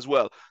to you as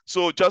well.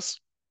 So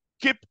just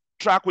keep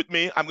track with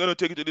me. I'm going to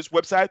take you to this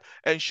website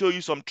and show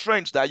you some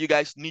trends that you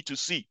guys need to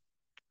see.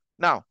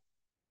 Now,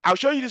 I'll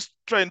show you this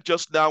trend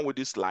just now with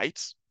these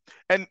slides.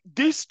 And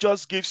this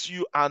just gives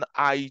you an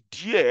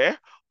idea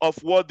of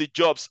what the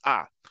jobs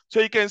are. So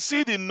you can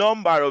see the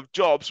number of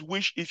jobs,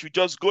 which if you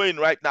just go in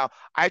right now,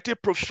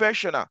 IT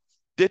professional,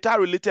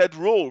 data-related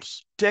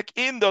roles, tech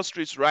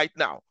industries right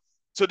now.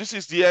 So this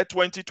is the year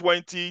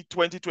 2020,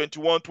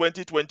 2021,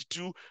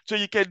 2022. So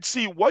you can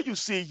see what you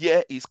see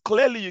here is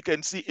clearly you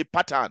can see a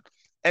pattern.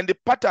 And the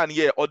pattern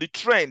here or the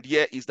trend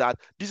here is that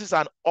this is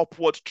an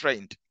upward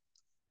trend.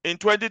 In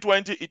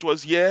 2020, it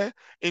was here.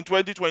 In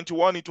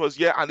 2021, it was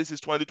here. And this is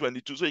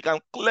 2022. So you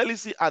can clearly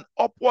see an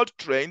upward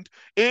trend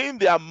in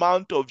the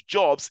amount of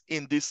jobs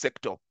in this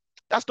sector.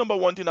 That's number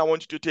one thing I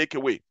want you to take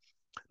away.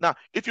 Now,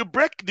 if you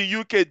break the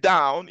UK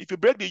down,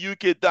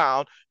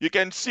 you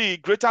can see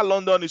Greater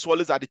London is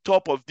always at the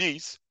top of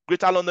this.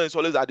 Greater London is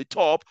always at the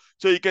top.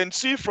 So you can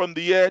see from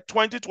the year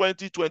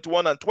 2020,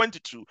 21, and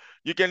 22,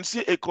 you can see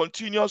a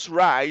continuous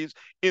rise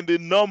in the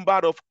number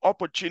of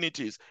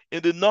opportunities,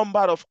 in the number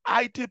of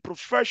IT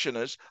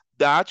professionals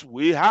that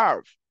we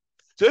have.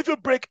 So if you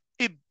break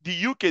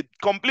the UK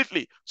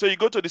completely, so you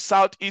go to the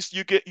Southeast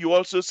UK, you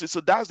also see,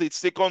 so that's the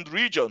second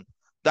region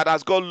that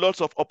has got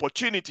lots of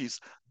opportunities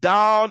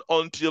down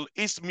until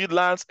East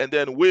Midlands and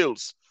then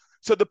Wales.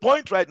 So the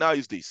point right now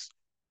is this.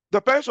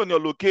 Depends on your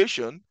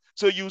location,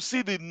 so you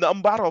see the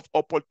number of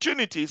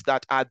opportunities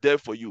that are there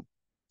for you.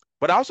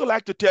 But I also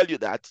like to tell you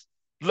that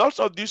lots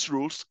of these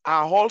roles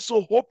are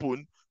also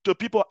open to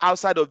people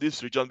outside of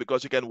this region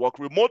because you can work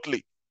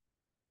remotely.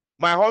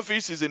 My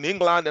office is in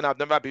England and I've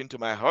never been to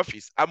my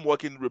office. I'm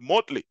working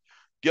remotely.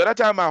 The other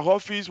time my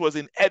office was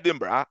in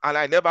Edinburgh and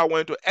I never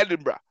went to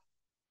Edinburgh.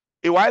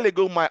 A while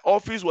ago, my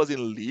office was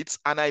in Leeds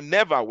and I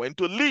never went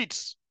to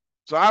Leeds.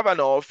 So I have an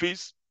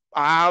office.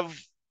 I have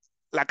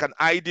like an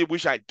ID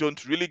which I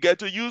don't really get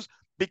to use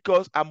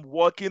because I'm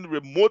working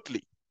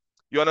remotely.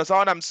 You understand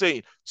what I'm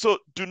saying? So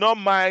do not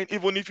mind,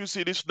 even if you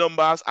see these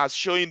numbers as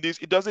showing this,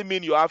 it doesn't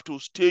mean you have to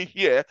stay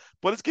here,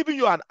 but it's giving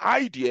you an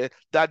idea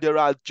that there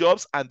are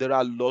jobs and there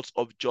are lots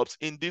of jobs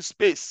in this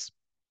space.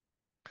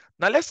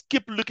 Now let's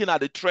keep looking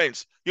at the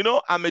trends.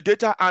 I'm a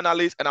data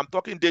analyst and I'm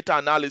talking data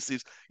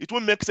analysis. It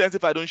won't make sense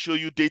if I don't show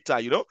you data,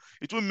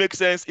 It won't make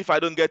sense if I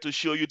don't get to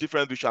show you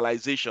different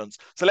visualizations.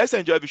 So let's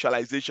enjoy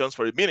visualizations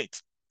for a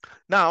minute.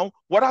 Now,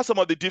 what are some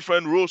of the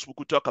different roles we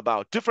could talk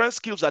about? Different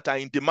skills that are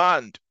in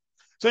demand.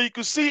 So you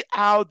could see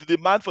how the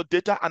demand for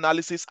data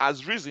analysis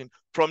has risen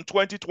from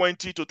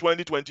 2020 to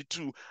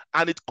 2022,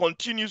 and it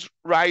continues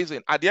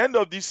rising. At the end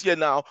of this year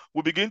now,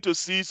 we begin to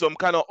see some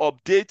kind of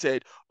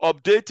updated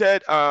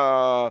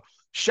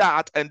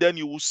chart, and then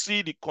you will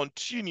see the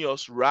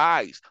continuous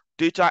rise.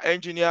 Data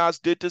engineers,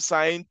 data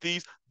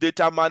scientists,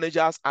 data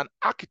managers, and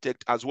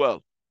architects as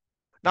well.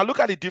 Now look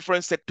at the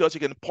different sectors you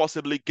can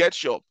possibly get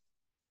job.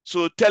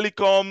 So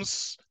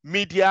telecoms,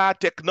 media,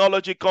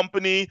 technology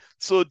company,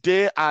 so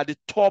they are the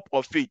top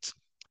of it.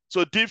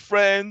 So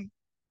different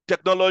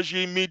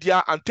technology,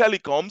 media, and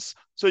telecoms.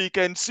 So you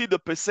can see the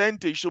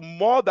percentage. So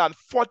more than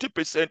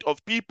 40%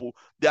 of people,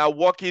 they are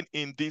working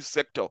in this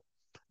sector.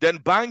 Then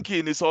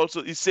banking is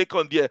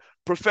second there.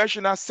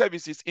 Professional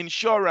services,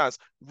 insurance,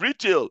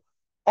 retail,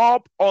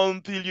 up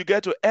until you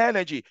get to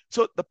energy.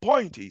 So the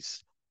point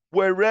is,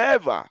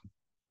 wherever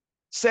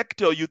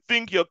sector you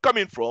think you're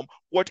coming from,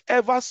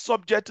 whatever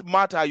subject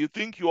matter you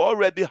think you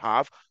already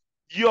have,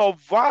 your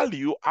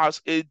value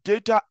as a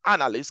data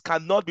analyst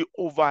cannot be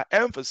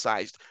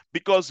overemphasized,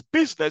 because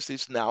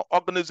businesses now,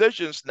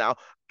 organizations now,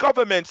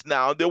 governments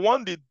now, they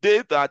want the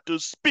data to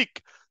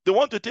speak. They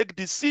want to take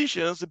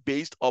decisions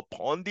based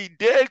upon the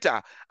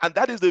data, and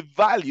that is the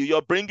value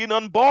you're bringing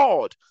on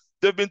board.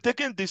 They've been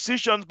taking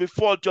decisions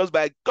before just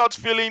by gut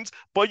feelings,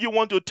 but you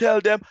want to tell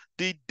them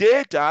the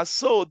data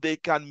so they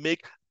can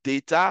make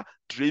data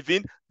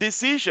driven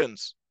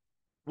decisions.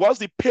 What's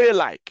the pay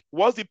like?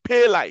 What's the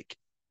pay like?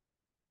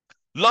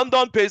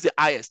 London pays the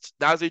highest.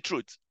 That's the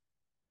truth.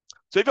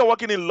 So if you're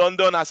working in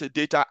London as a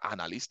data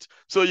analyst,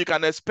 so you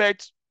can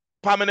expect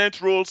permanent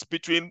roles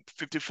between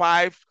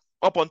 55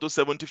 up until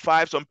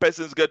 75. Some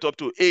persons get up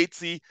to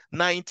 80,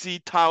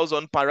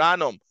 90,000 per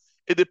annum.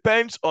 It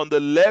depends on the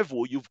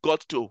level you've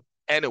got to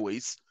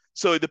anyways.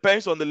 So it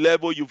depends on the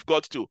level you've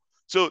got to.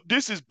 So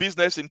this is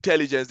business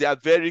intelligence. They are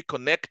very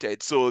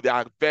connected. So they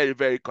are very,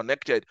 very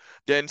connected.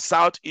 Then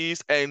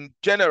Southeast, and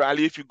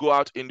generally, if you go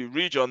out in the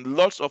region,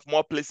 lots of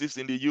more places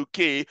in the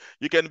UK,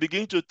 you can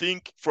begin to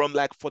think from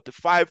like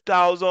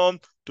 45,000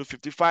 to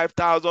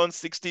 55,000,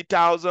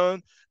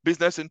 60,000.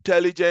 Business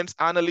intelligence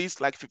analysts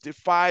like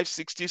 55,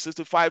 60,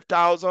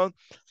 65,000.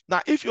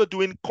 Now, if you're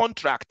doing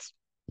contracts,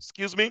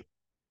 excuse me.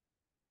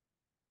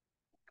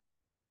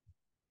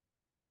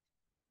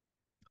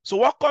 So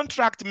what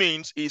contract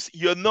means is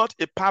you're not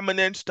a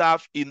permanent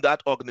staff in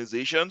that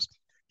organization.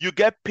 You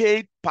get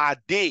paid per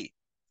day.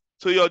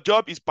 So your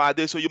job is per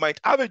day. So you might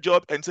have a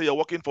job and say you're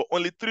working for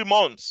only 3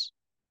 months.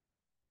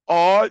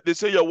 Or they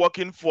say you're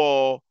working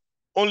for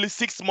only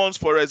 6 months,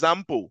 for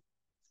example.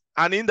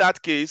 And in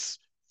that case,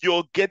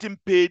 you're getting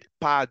paid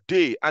per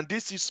day. And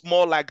this is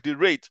more like the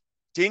rate.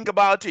 Think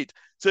about it.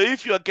 So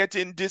if you're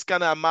getting this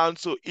kind of amount,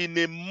 so in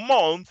a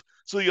month,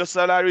 so your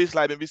salary is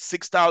like maybe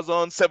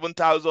 6,000,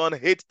 7,000,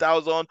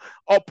 8,000,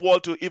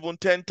 upward to even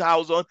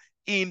 10,000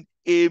 in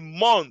a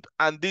month.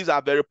 And these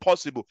are very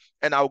possible.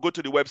 And I'll go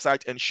to the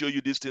website and show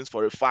you these things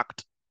for a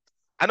fact.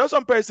 I know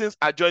some persons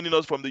are joining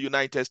us from the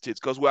United States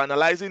because we're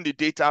analyzing the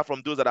data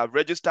from those that have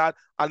registered,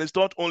 and it's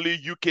not only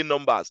UK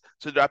numbers.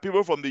 So there are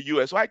people from the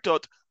US. So I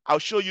thought I'll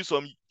show you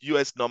some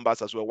US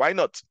numbers as well. Why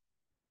not?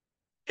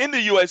 In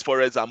the US,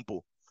 for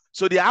example,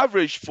 so the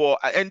average for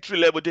an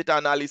entry-level data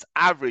analyst,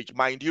 average,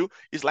 mind you,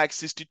 is like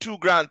 62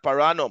 grand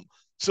per annum.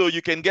 So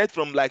you can get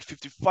from like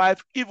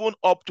 55 even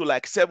up to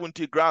like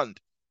 70 grand.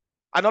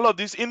 And all of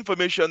this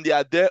information, they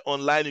are there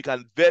online. You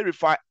can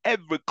verify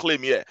every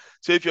claim here.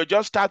 So if you're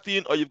just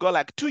starting or you've got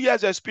like 2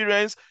 years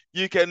experience,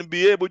 you can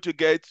be able to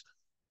get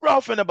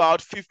rough and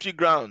about 50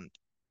 grand.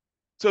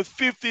 So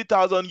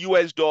 50,000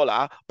 US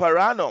dollar per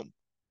annum.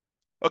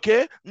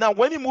 Okay. Now,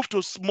 when you move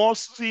to small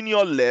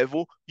senior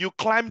level, you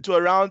climb to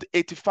around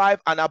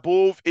 85 and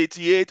above,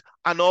 88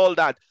 and all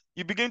that.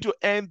 You begin to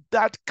earn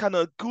that kind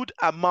of good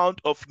amount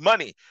of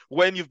money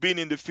when you've been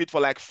in the field for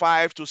like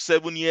 5 to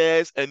 7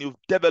 years and you've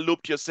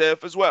developed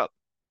yourself as well.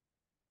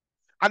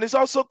 And it's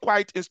also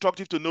quite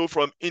instructive to know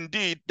from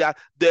Indeed that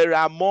there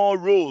are more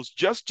roles.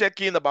 Just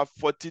checking, about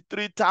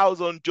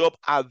 43,000 jobs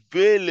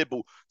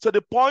available. So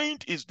the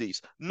point is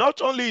this: not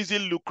only is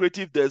it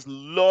lucrative, there's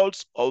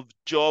lots of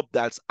job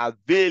that's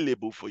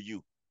available for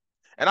you.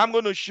 And I'm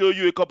going to show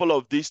you a couple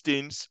of these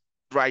things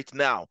right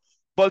now.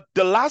 But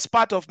the last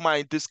part of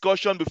my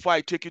discussion before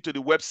I take you to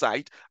the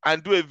website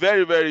and do a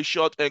very, very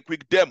short and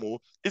quick demo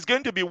is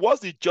going to be, what's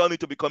the journey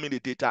to becoming a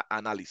data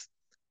analyst?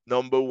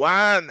 Number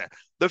one,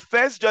 the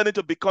first journey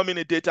to becoming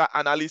a data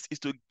analyst is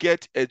to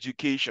get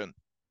education,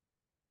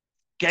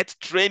 get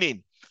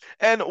training.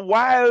 And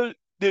while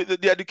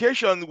the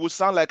education will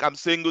sound like I'm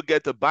saying go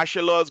get a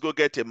bachelor's, go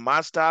get a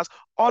master's,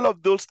 all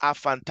of those are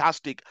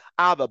fantastic.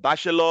 I have a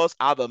bachelor's,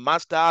 I have a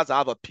master's, I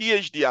have a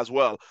PhD as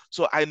well.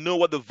 So I know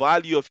what the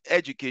value of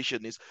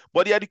education is.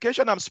 But the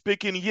education I'm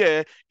speaking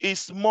here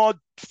is more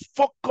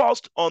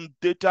focused on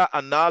data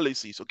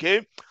analysis,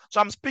 okay?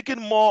 So I'm speaking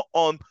more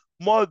on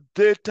more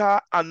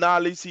data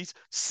analysis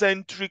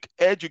centric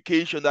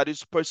education that is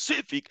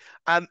specific,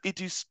 and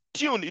it is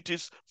tuned, it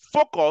is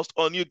focused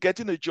on you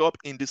getting a job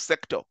in the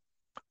sector.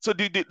 So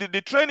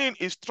the training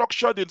is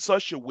structured in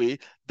such a way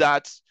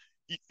that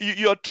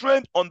you're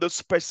trained on the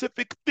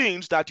specific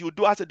things that you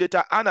do as a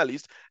data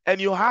analyst,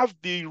 and you have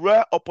the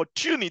rare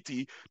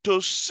opportunity to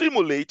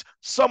simulate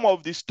some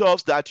of the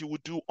stuff that you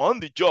would do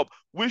on the job,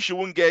 which you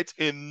won't get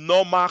in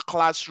normal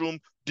classroom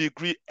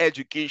degree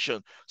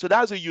education. So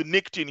that's a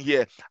unique thing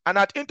here. And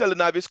at Intel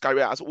Navis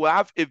Careers, we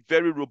have a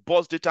very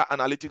robust data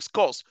analytics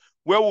course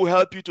where we'll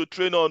help you to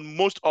train on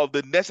most of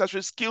the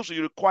necessary skills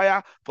you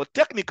require for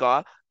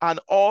technical and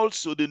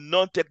also the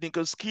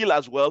non-technical skill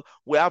as well.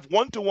 We have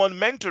one-to-one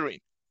mentoring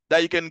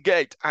that you can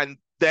get, and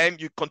then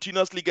you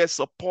continuously get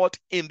support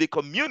in the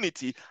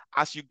community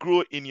as you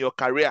grow in your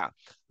career.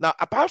 Now,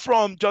 apart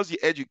from just the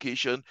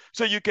education,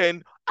 so you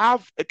can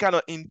have a kind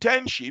of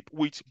internship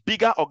with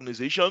bigger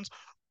organizations,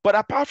 but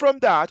apart from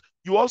that,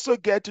 you also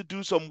get to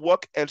do some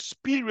work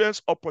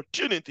experience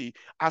opportunity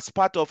as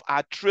part of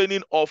our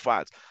training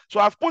offers. So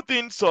I've put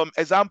in some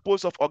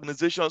examples of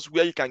organizations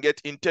where you can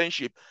get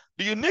internship.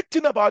 The unique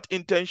thing about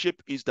internship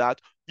is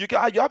that you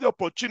have the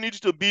opportunity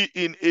to be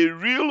in a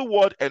real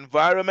world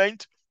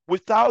environment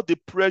without the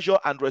pressure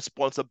and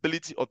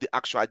responsibility of the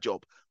actual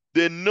job.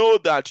 They know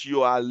that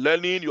you are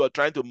learning, you are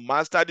trying to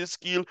master the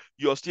skill,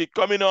 you're still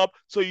coming up,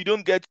 so you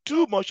don't get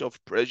too much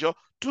of pressure,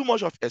 too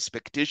much of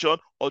expectation,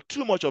 or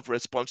too much of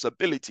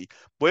responsibility.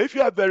 But if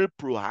you are very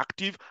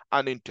proactive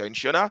and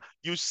intentional,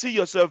 you see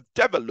yourself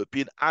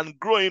developing and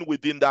growing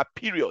within that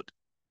period.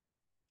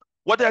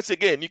 What else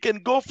again? You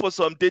can go for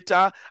some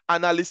data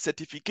analyst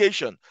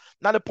certification.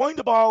 Now, the point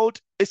about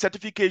a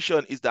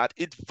certification is that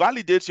it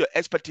validates your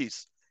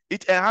expertise.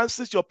 It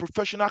enhances your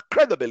professional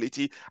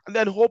credibility and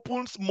then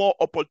opens more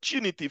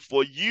opportunity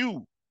for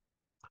you.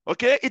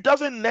 Okay, it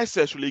doesn't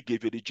necessarily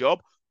give you the job.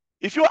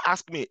 If you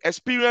ask me,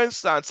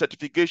 experience and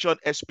certification,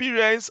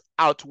 experience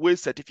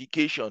outweighs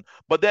certification.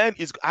 But then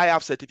I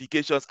have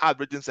certifications, I've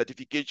written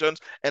certifications,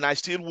 and I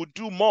still would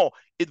do more.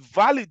 It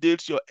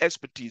validates your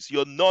expertise,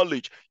 your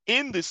knowledge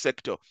in this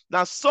sector.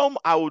 Now, some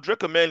I would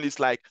recommend is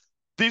like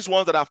these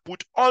ones that I've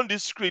put on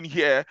this screen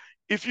here.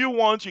 If you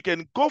want, you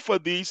can go for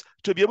these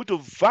to be able to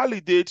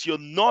validate your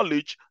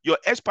knowledge, your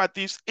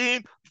expertise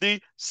in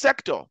the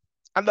sector.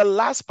 And the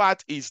last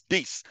part is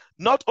this.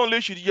 Not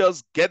only should you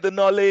just get the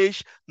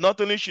knowledge,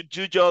 not only should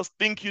you just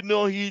think you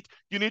know it,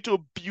 you need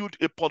to build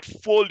a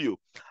portfolio.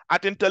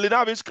 At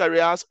IntelliNavis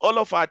Careers, all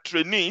of our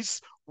trainees,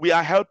 we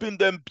are helping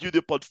them build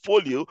a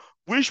portfolio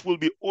which will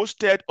be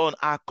hosted on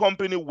our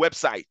company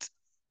website.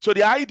 So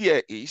the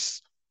idea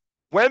is,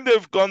 when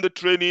they've gone the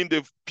training,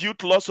 they've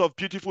built lots of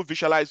beautiful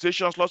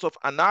visualizations, lots of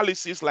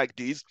analysis like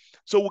this.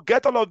 So we'll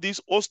get all of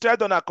this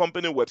hosted on our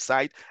company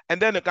website,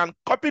 and then they can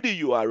copy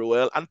the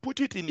URL and put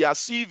it in their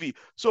CV.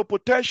 So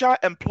potential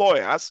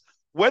employers,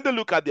 when they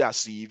look at their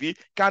CV,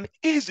 can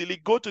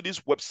easily go to this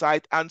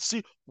website and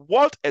see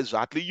what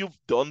exactly you've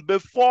done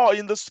before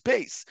in the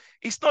space.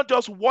 It's not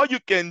just what you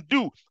can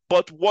do,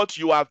 but what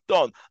you have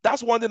done.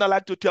 That's one thing I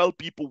like to tell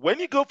people.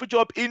 When you go for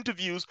job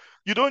interviews,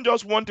 you don't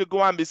just want to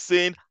go and be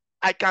saying,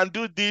 I can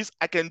do this,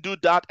 I can do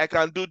that, I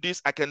can do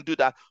this, I can do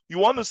that. You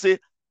want to say,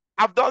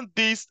 I've done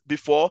this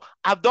before,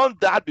 I've done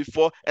that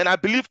before, and I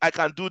believe I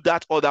can do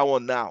that other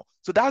one now.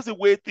 So that's the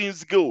way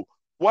things go.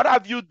 What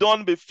have you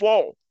done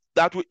before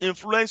that will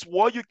influence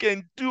what you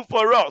can do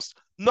for us?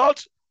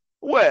 Not,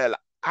 well,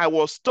 I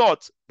was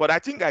taught, but I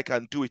think I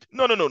can do it.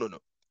 No, no, no, no, no.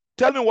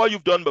 Tell me what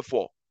you've done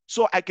before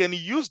so I can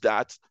use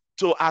that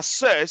to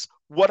assess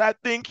what I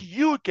think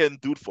you can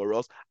do for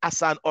us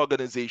as an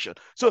organization.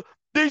 So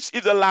this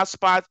is the last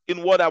part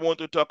in what I want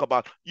to talk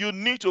about. You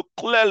need to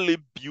clearly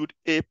build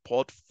a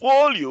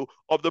portfolio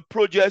of the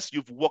projects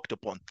you've worked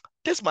upon.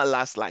 This is my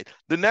last slide.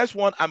 The next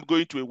one, I'm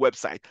going to a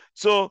website.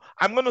 So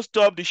I'm going to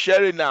stop the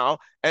sharing now,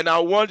 and I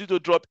want you to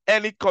drop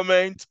any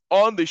comment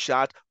on the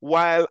chat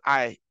while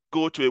I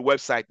go to a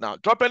website now.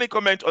 Drop any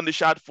comment on the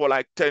chat for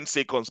like 10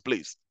 seconds,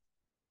 please.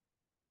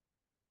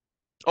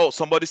 Oh,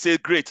 somebody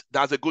said, great.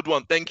 That's a good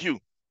one. Thank you.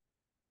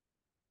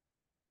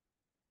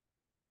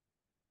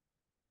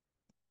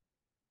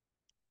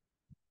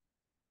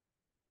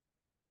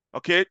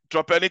 Okay,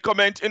 drop any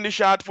comment in the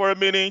chat for a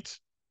minute.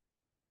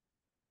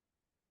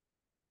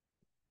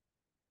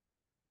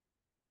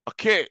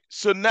 Okay,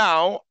 so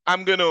now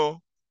I'm going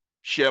to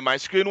share my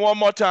screen one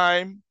more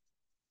time.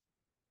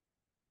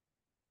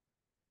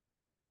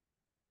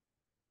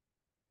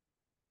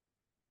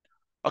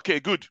 Okay,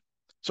 good.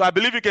 So I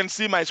believe you can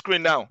see my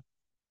screen now.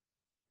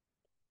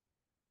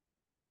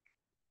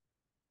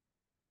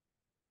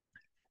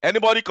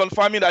 Anybody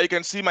confirming that you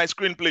can see my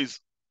screen,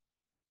 please?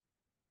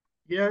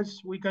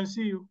 Yes, we can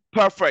see you.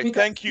 Perfect.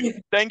 Thank you.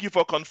 Thank you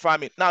for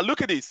confirming. Now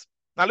look at this.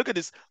 Now look at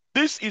this.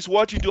 This is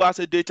what you do as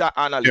a data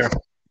analyst. Yeah.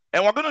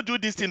 And we're going to do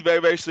this thing very,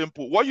 very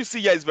simple. What you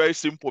see here is very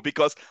simple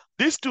because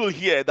this tool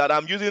here that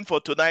I'm using for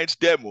tonight's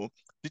demo,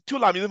 the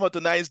tool I'm using for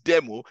tonight's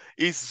demo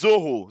is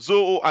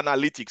Zoho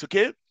Analytics,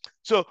 okay?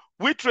 So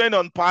we train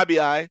on Power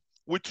BI,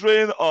 we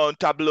train on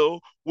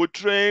Tableau, we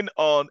train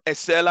on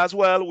Excel as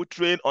well, we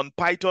train on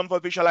Python for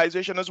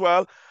visualization as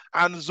well.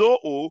 And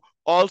Zoho,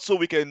 also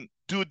we can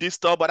do this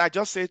stuff, but I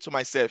just say to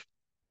myself,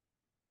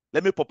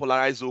 let me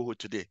popularize Zoho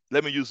today.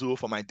 Let me use Zoho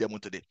for my demo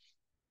today.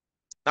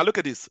 Now look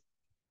at this.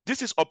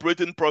 This is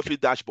operating profit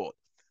dashboard.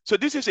 So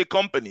this is a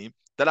company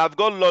that I've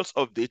got lots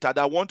of data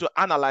that want to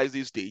analyze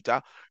this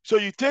data. So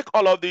you take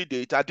all of the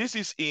data. This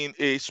is in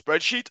a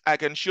spreadsheet. I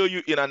can show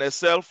you in an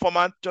Excel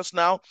format just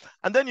now.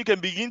 And then you can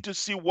begin to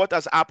see what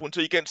has happened.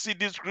 So you can see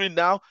this screen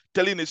now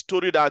telling a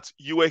story that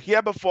you were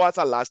here before as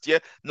a last year.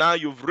 Now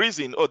you've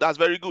risen. Oh, that's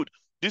very good.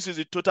 This is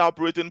the total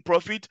operating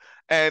profit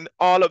and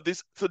all of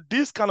this. So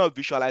this kind of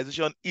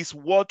visualization is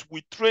what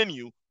we train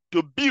you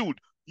to build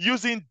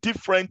using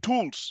different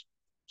tools.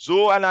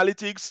 Zoho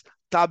Analytics,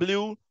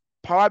 Tableau,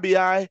 Power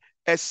BI,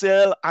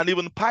 Excel, and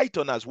even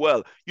Python as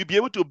well. You'll be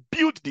able to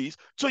build this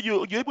so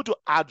you're able to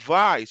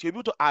advise,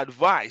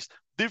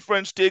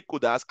 different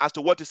stakeholders as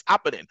to what is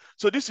happening.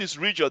 So this is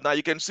region. Now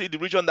you can see the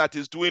region that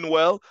is doing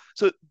well.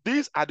 So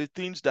these are the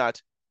things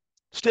that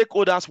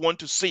stakeholders want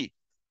to see,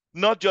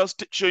 not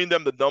just showing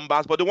them the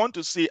numbers, but they want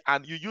to see,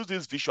 and you use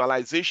this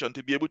visualization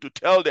to be able to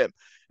tell them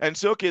and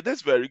say, okay,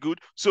 that's very good.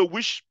 So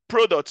which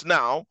product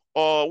now,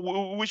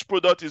 or which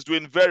product is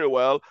doing very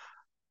well?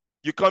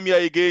 You come here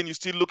again, you're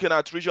still looking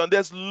at region.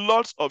 There's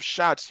lots of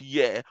charts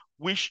here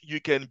which you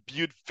can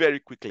build very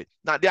quickly.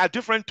 Now, there are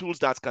different tools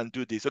that can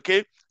do this,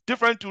 okay?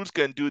 Different tools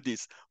can do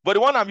this. But the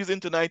one I'm using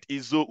tonight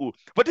is Zoho.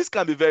 But this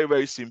can be very,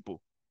 very simple,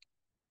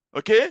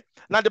 okay?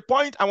 Now, the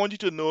point I want you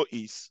to know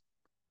is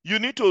you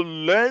need to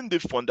learn the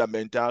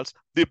fundamentals,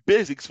 the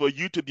basics for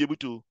you to be able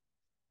to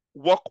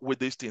work with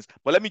these things.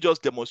 But let me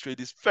just demonstrate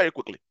this very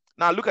quickly.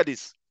 Now, look at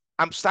this.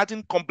 I'm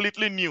starting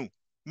completely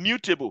new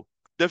table.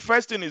 The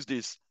first thing is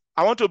this.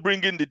 I want to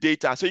bring in the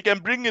data. So you can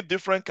bring in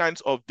different kinds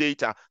of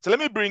data. So let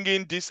me bring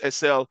in this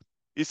Excel.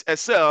 It's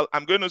Excel.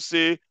 I'm going to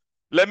say,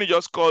 let me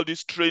just call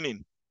this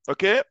training.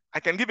 Okay? I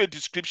can give a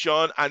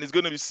description and it's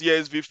going to be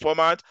CSV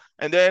format.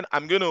 And then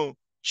I'm going to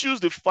choose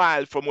the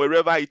file from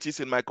wherever it is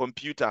in my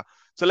computer.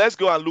 So let's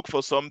go and look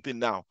for something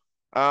now.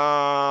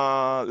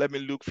 Let me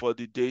look for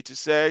the data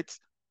set.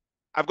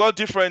 I've got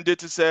different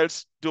data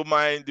sets. Don't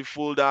mind the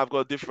folder. I've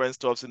got different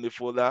stuffs in the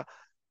folder.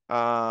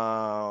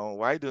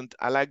 Why don't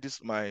I like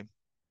this? My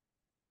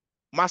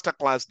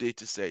masterclass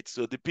data set.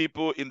 So the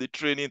people in the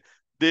training,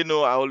 they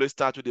know I always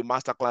start with the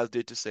masterclass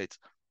data set.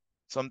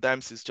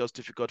 Sometimes it's just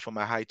difficult for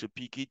my eye to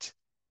pick it.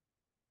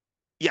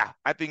 Yeah,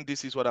 I think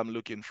this is what I'm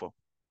looking for.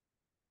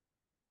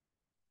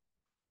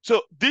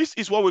 So this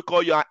is what we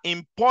call you are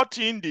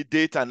importing the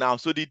data now.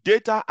 So the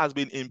data has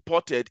been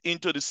imported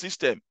into the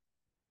system.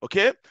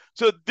 Okay,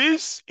 so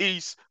this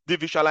is the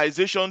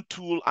visualization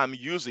tool I'm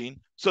using.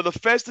 So the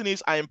first thing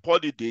is I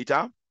import the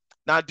data.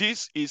 Now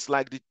this is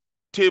like the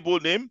table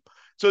name.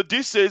 So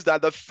this says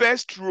that the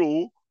first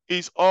row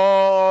is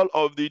all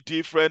of the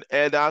different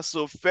headers.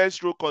 So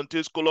first row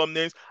contains column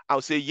names.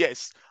 I'll say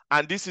yes.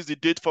 And this is the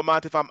date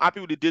format. If I'm happy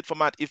with the date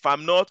format, if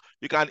I'm not,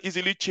 you can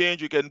easily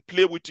change. You can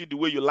play with it the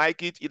way you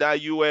like it, either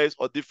US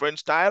or different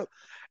style.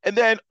 And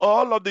then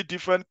all of the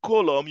different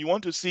column, you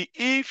want to see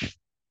if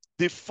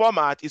the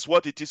format is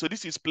what it is. So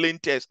this is plain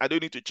text. I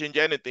don't need to change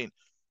anything.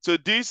 So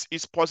this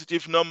is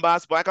positive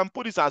numbers, but I can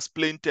put this as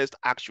plain text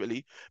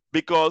actually,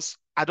 because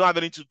I don't have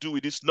anything to do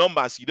with these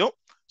numbers, you know?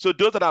 So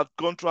those that have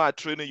gone through our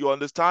training, you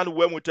understand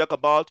when we talk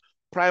about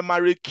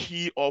primary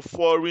key or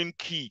foreign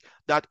key,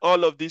 that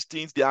all of these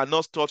things, they are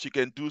not stuff you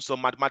can do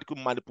some mathematical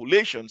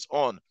manipulations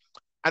on.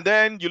 And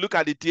then you look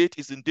at the date,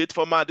 it's in date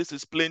format. This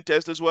is plain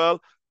text as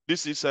well.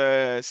 This is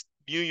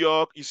New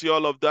York. You see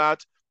all of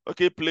that.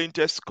 Okay, plain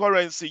text,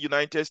 currency,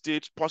 United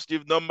States,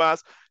 positive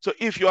numbers. So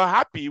if you're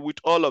happy with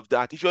all of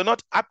that, if you're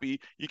not happy,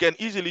 you can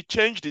easily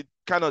change the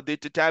kind of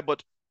data type,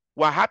 but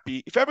we're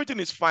happy. If everything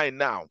is fine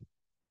now,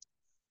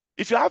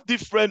 if you have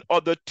different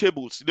other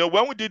tables, you know,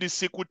 when we did the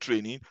SQL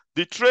training,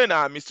 the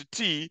trainer, Mr.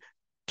 T,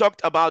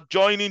 talked about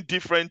joining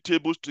different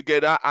tables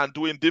together and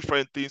doing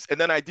different things. And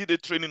then I did a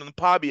training on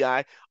Power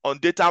BI on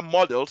data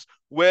models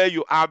where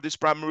you have this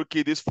primary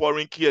key, this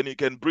foreign key, and you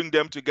can bring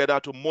them together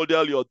to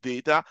model your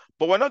data.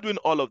 But we're not doing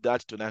all of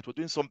that tonight. We're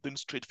doing something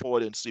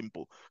straightforward and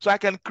simple. So I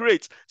can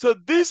create. So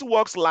this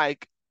works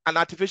like an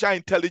artificial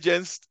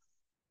intelligence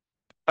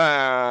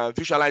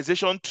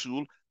visualization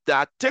tool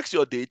that takes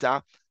your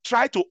data,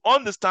 try to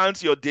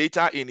understand your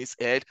data in its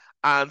head,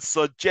 and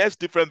suggest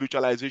different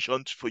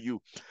visualizations for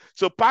you.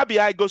 So Power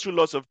BI goes through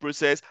lots of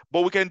process,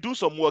 but we can do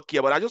some work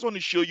here. But I just want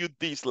to show you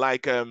this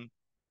like an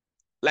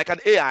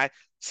AI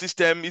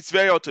system. It's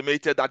very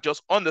automated that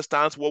just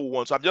understands what we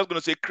want. So I'm just going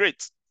to say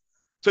create.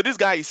 So this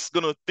guy is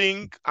going to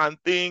think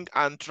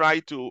and try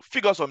to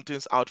figure some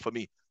things out for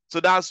me. So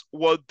that's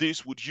what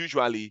this would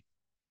usually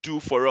do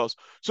for us.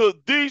 So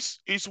this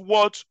is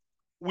what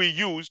we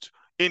used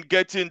in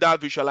getting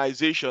that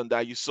visualization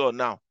that you saw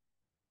now.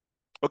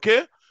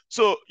 Okay?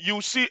 So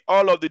you see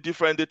all of the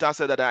different data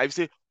sets that I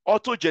say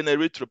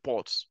auto-generate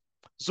reports.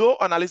 Zoho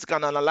Analysts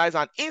can analyze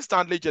and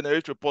instantly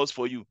generate reports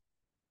for you.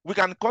 We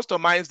can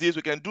customize this,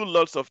 we can do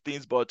lots of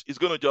things, but it's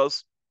going to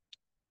just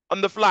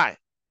on the fly.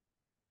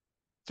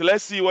 So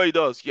let's see what it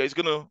does. Yeah, it's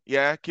going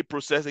to, keep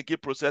processing,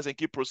 keep processing,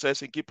 keep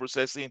processing, keep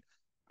processing.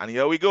 And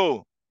here we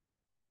go.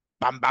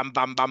 Bam, bam,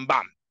 bam, bam,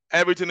 bam.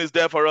 Everything is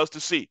there for us to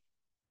see.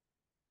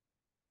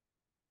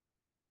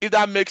 If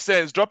that makes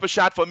sense, drop a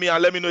chat for me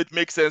and let me know it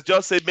makes sense.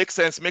 Just say makes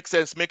sense, makes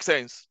sense, makes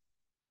sense.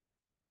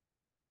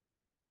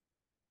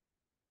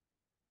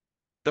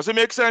 Does it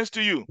make sense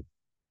to you?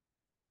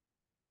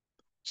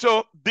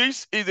 So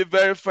this is the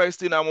very first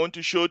thing I want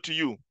to show to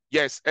you.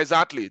 Yes,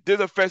 exactly. This is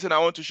the first thing I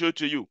want to show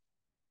to you.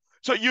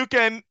 So you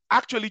can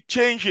actually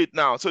change it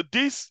now. So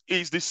this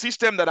is the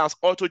system that has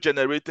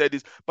auto-generated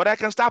this, but I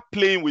can start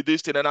playing with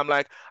this thing and I'm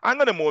like,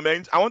 hang on a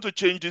moment, I want to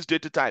change this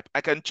data type.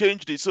 I can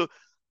change this. So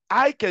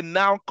I can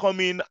now come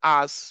in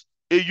as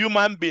a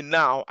human being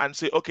now and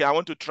say, okay, I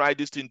want to try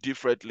this thing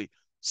differently.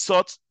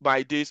 Sort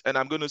by this, and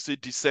I'm going to say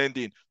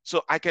descending.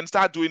 So I can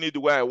start doing it the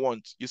way I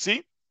want, you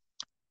see?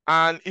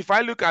 And if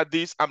I look at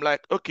this, I'm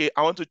like, okay,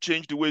 I want to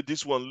change the way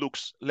this one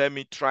looks. Let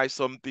me try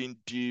something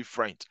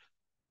different.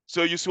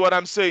 So you see what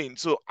I'm saying?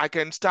 So I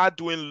can start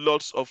doing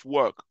lots of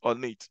work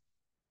on it.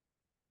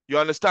 You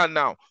understand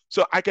now?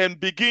 So I can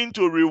begin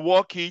to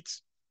rework it,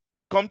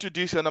 come to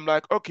this, and I'm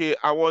like, okay,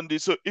 I want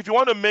this. So if you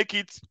want to make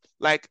it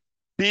like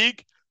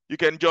big, you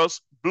can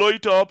just blow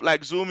it up,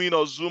 like zoom in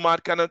or zoom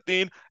out kind of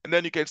thing, and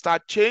then you can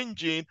start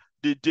changing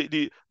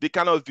the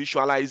kind of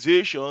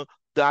visualization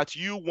that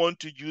you want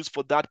to use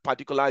for that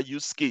particular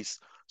use case.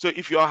 So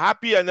if you're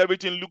happy and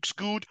everything looks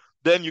good,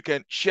 then you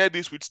can share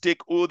this with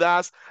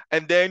stakeholders,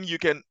 and then you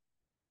can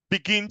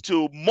begin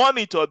to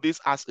monitor this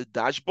as a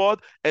dashboard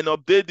and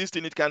update this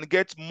thing. It can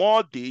get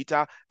more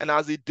data, and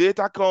as the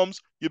data comes,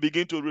 you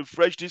begin to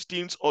refresh these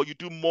things, or you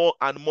do more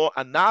and more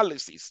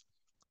analysis.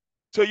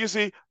 So you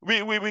see,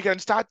 we can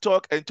start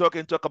talk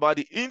about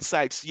the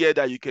insights here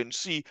that you can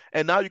see,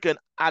 and now you can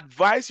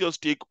advise your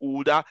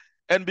stakeholder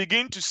and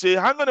begin to say,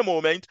 hang on a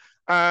moment,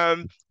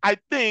 I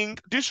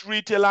think this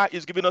retailer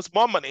is giving us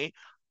more money.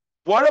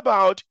 What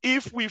about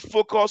if we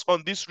focus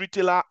on this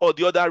retailer or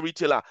the other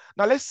retailer?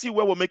 Now let's see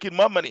where we're making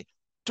more money.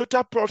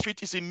 Total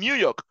profit is in New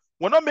York.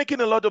 We're not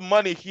making a lot of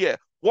money here.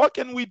 What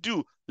can we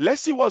do?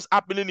 Let's see what's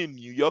happening in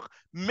New York.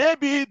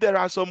 Maybe there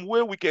are some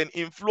way we can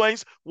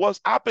influence what's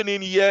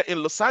happening here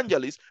in Los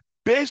Angeles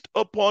based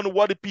upon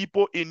what the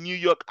people in New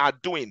York are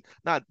doing.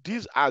 Now,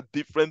 these are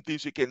different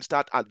things you can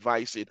start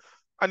advising.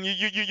 And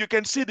you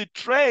can see the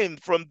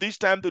trend from this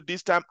time to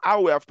this time,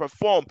 how we have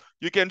performed.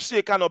 You can see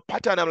a kind of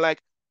pattern. I'm like,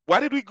 why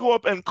did we go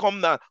up and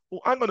come down? Oh,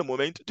 hang on a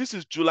moment. This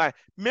is July.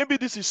 Maybe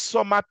this is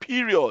summer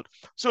period.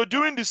 So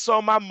during the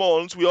summer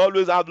months, we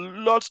always have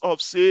lots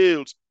of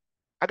sales.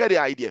 I get the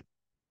idea.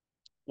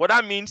 What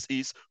that means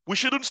is we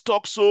shouldn't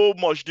stock so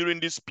much during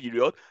this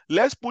period.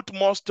 Let's put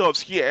more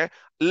stuffs here,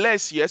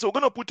 less here. So we're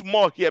going to put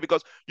more here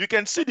because you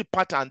can see the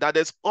pattern that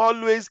there's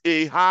always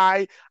a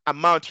high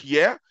amount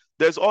here.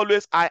 There's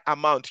always high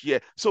amount here.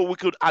 So we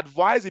could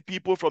advise the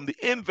people from the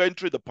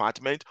inventory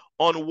department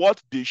on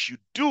what they should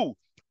do.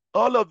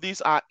 All of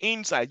these are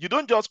insights. You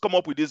don't just come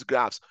up with these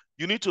graphs.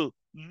 You need to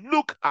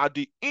look at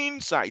the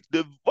insight,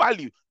 the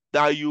value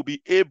that you'll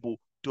be able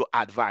to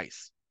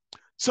advise.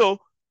 So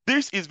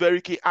this is very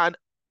key, and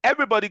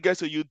everybody gets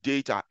to use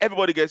data.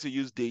 Everybody gets to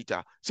use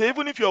data. So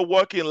even if you're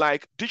working,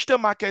 like digital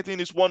marketing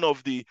is one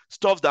of the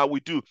stuff that we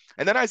do.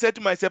 And then I said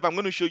to myself, I'm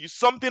going to show you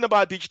something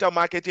about digital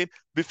marketing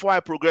before I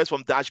progress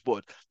from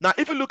dashboard. Now,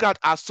 if you look at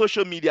our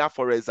social media,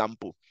 for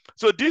example,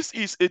 so this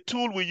is a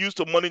tool we use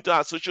to monitor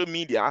our social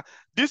media.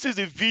 This is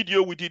a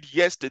video we did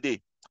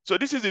yesterday. So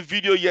this is a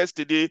video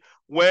yesterday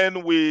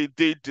when we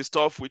did the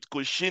stuff with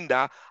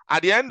Kushinda.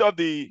 At the end of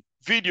the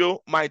video,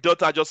 my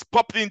daughter just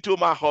popped into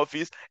my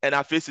office and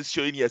her face is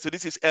showing here. So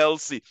this is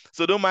Elsie.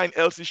 So don't mind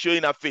Elsie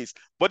showing her face.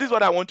 But this is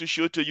what I want to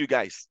show to you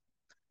guys.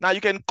 Now you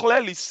can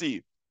clearly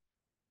see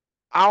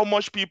how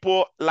much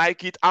people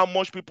like it, how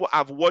much people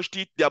have watched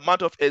it, the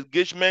amount of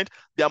engagement,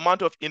 the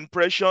amount of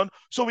impression.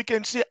 So we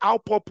can see how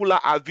popular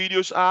our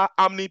videos are,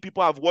 how many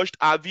people have watched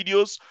our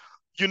videos.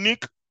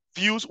 Unique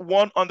views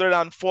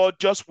 104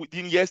 just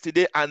within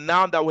yesterday, and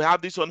now that we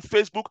have this on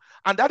Facebook.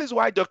 And that is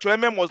why Dr.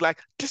 MM was like,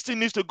 this thing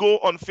needs to go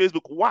on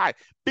Facebook. Why?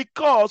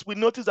 Because we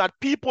notice that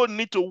people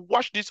need to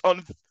watch this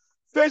on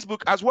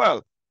Facebook as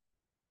well.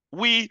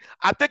 We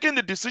are taking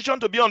the decision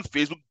to be on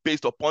Facebook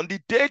based upon the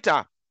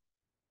data.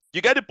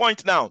 You get the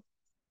point now?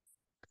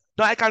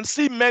 Now I can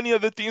see many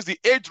of the things, the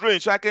age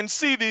range. So I can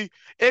see the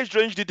age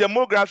range, the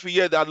demography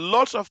here, that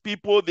lots of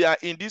people, they are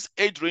in this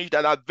age range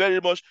that are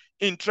very much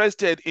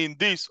interested in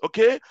this,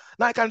 okay?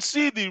 Now I can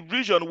see the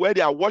region where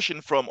they are watching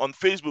from on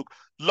Facebook.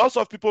 Lots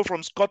of people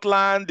from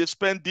Scotland, they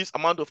spend this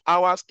amount of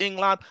hours,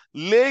 England,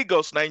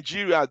 Lagos,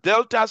 Nigeria,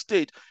 Delta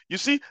State. You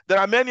see, there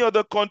are many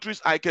other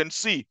countries I can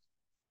see.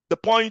 The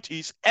point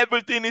is,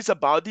 everything is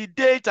about the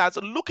data.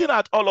 So looking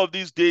at all of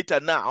this data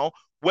now,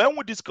 when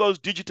we discuss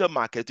digital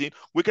marketing,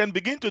 we can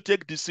begin to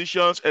take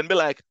decisions and be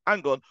like,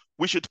 hang on,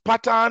 we should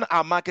pattern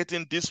our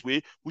marketing this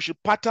way. We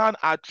should pattern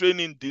our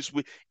training this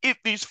way. It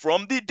is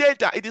from the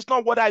data. It is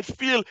not what I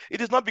feel.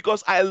 It is not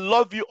because I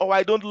love you or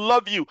I don't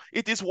love you.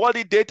 It is what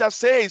the data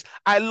says.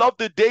 I love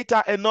the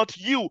data and not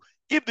you.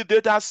 If the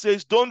data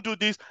says don't do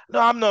this,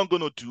 no, I'm not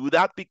going to do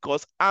that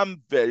because I'm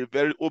very,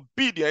 very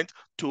obedient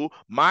to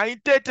my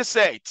data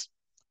set.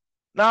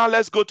 Now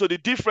let's go to the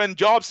different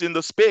jobs in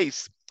the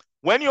space.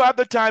 When you have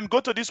the time, go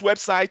to this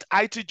website,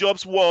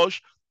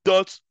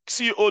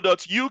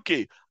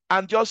 itjobswatch.co.uk,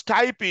 and just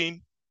type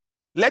in,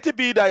 let it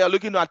be that you're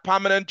looking at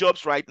permanent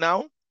jobs right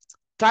now.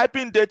 Type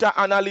in data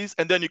analyst,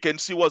 and then you can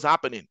see what's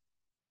happening.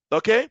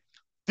 Okay?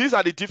 These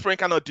are the different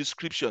kind of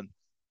description.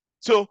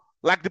 So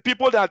like the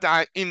people that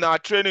are in our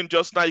training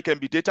just now, you can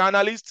be data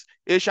analysts.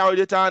 HR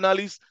data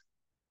analyst,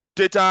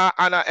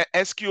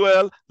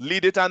 SQL,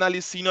 lead data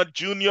analyst, senior,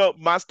 junior,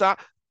 master.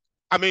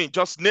 I mean,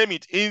 just name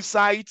it.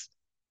 Insights,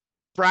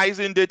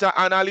 pricing data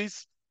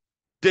analyst,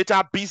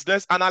 data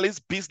business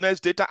analyst, business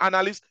data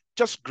analyst,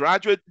 just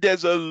graduate.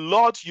 There's a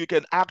lot you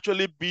can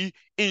actually be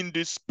in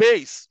this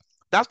space.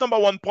 That's number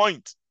one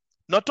point.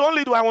 Not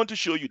only do I want to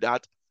show you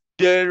that,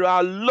 there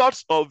are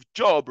lots of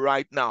jobs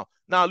right now.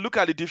 Now look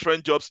at the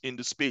different jobs in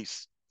the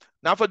space.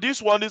 Now for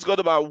this one, it's got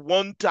about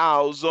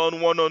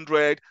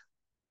 1,100.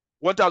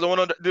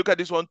 Look at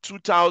this one,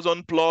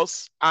 2,000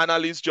 plus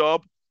analyst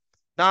job.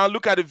 Now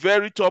look at the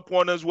very top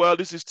one as well.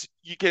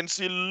 You can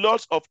see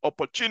lots of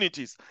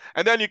opportunities.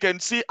 And then you can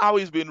see how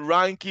it's been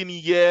ranking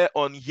year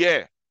on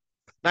year.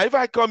 Now, if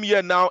I come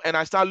here now and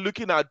I start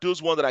looking at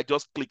those ones that I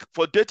just clicked,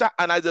 for data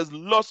analysis, there's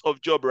lots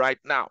of job right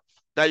now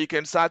that you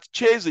can start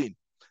chasing.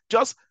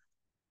 Just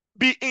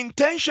be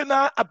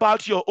intentional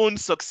about your own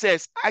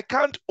success. I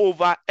can't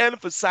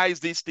overemphasize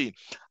this thing.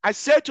 I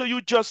said to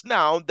you just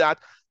now that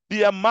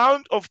the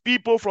amount of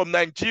people from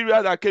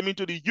Nigeria that came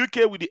into the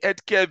UK with the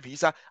healthcare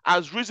visa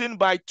has risen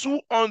by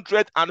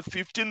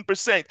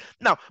 215%.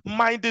 Now,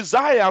 my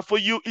desire for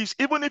you is,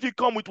 even if you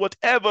come with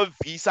whatever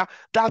visa,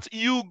 that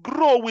you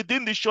grow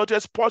within the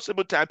shortest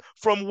possible time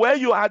from where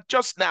you are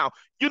just now.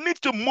 You need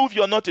to move.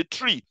 You're not a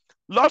tree.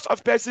 Lots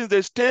of persons,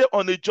 they stay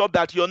on a job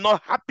that you're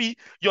not happy,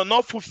 you're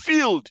not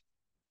fulfilled,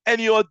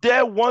 and you're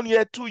there 1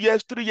 year, 2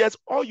 years, 3 years.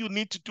 All you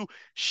need to do,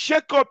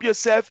 shake up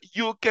yourself.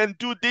 You can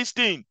do this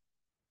thing.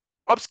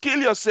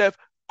 Upskill yourself,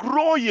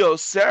 grow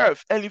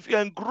yourself. And if you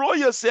can grow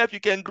yourself, you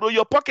can grow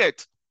your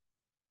pocket.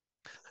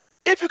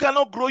 If you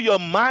cannot grow your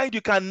mind,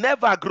 you can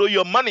never grow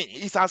your money.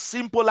 It's as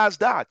simple as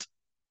that.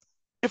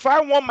 If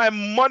I want my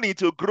money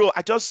to grow,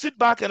 I just sit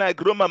back and I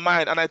grow my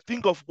mind and I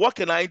think of, what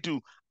can I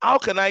do? How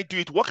can I do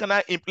it?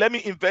 Let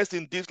me invest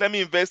in this. Let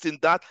me invest in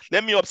that.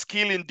 Let me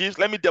upskill in this.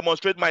 Let me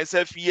demonstrate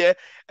myself here.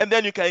 And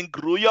then you can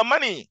grow your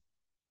money.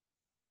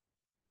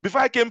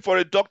 Before I came for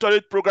a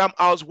doctorate program,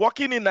 I was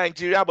working in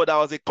Nigeria, but I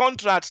was a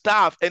contract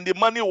staff and the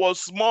money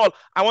was small.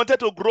 I wanted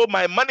to grow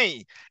my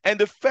money. And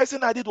the first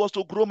thing I did was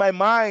to grow my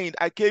mind.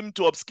 I came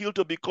to upskill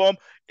to become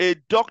a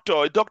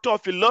doctor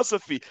of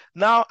philosophy.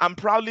 Now I'm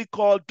proudly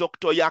called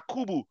Dr.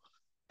 Yakubu.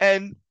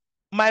 And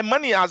my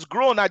money has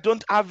grown. I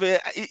don't have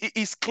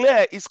it's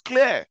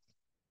clear.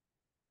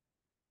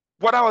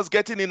 What I was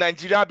getting in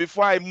Nigeria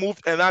before I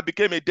moved and I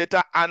became a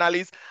data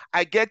analyst,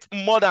 I get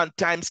more than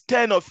times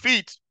 10 of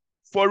it.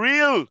 For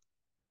real.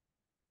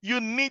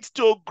 You need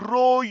to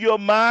grow your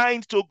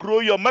mind to grow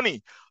your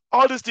money.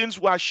 All these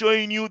things we are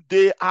showing you,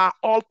 they are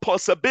all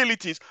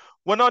possibilities.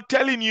 We're not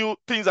telling you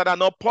things that are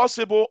not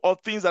possible or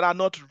things that are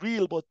not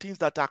real, but things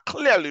that are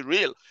clearly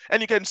real.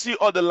 And you can see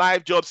all the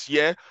live jobs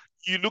here.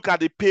 You look at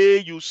the pay,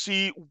 you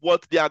see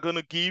what they are going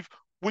to give.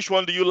 Which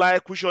one do you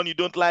like? Which one you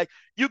don't like?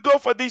 You go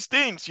for these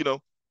things, you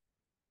know.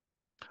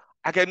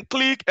 I can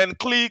click,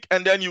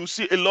 and then you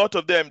see a lot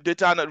of them.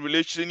 Data and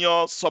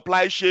relational,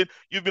 supply chain.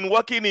 You've been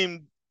working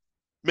in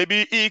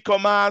maybe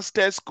e-commerce,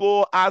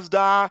 Tesco,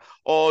 Asda,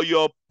 or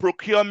your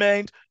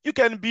procurement. You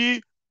can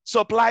be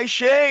supply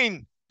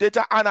chain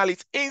data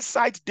analyst,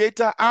 insight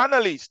data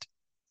analyst.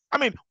 I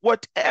mean,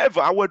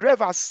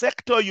 whatever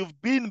sector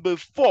you've been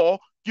before,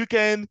 you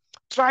can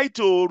try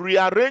to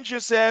rearrange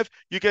yourself.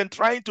 You can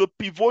try to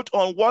pivot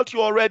on what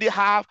you already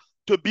have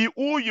to be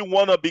who you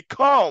want to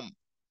become.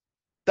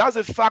 That's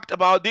a fact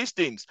about these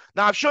things.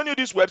 Now, I've shown you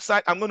this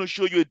website. I'm going to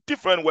show you a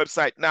different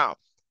website now.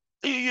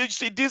 You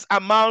see, these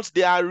amounts,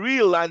 they are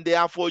real and they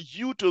are for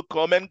you to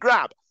come and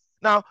grab.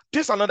 Now,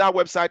 this is another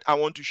website I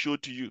want to show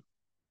to you.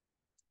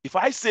 If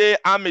I say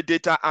I'm a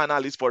data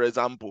analyst, for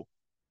example,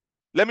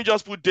 let me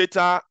just put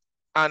data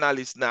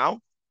analyst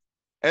now.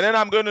 And then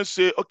I'm going to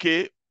say,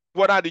 okay,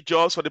 what are the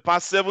jobs for the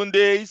past 7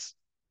 days?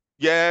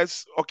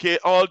 Yes, okay,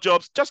 all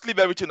jobs. Just leave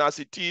everything as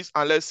it is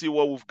and let's see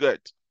what we've got.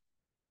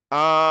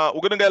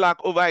 We're going to get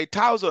like over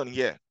 1,000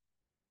 here.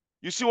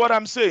 You see what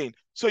I'm saying?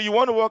 So you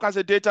want to work as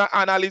a data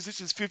analyst. This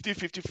is 50,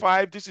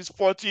 55. This is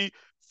 40,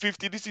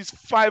 50. This is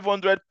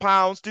 500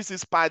 pounds. This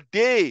is per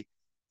day.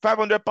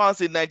 500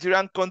 pounds in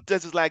Nigerian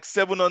context is like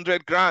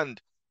 700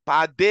 grand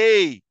per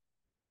day.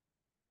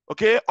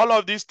 Okay, all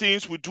of these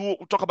things we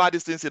talk about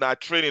these things in our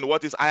training.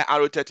 What is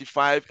IRO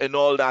 35 and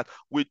all that?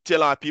 We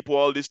tell our people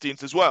all these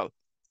things as well.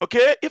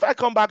 Okay, if I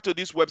come back to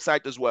this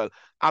website as well,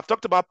 I've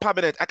talked about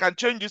permanent. I can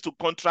change this to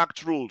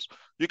contract rules.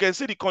 You can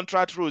see the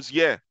contract rules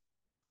here.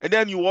 And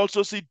then you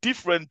also see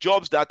different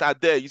jobs that are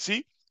there. You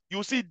see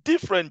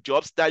different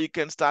jobs that you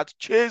can start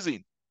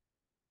chasing.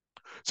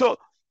 So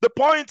the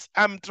point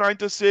I'm trying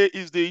to say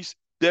is this: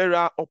 there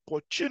are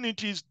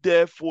opportunities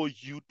there for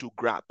you to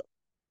grab,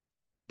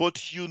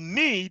 but you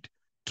need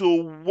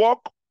to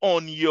work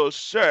on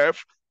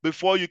yourself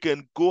before you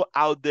can go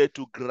out there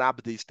to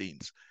grab these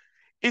things.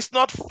 It's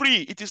not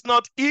free. It is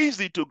not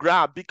easy to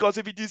grab, because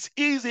if it is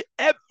easy,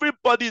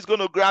 everybody is going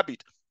to grab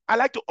it. I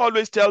like to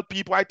always tell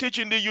people, I teach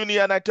in the uni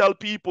and I tell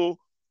people,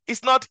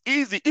 It's not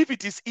easy. If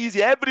it is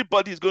easy,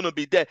 everybody is going to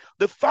be there.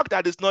 The fact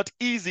that it's not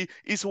easy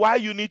is why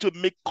you need to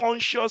make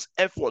conscious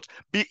effort,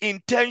 be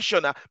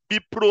intentional, be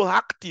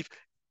proactive,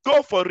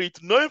 go for it,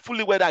 knowing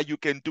fully whether you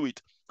can do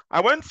it.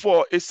 I went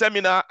for a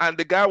seminar and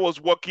the guy was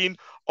working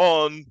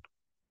on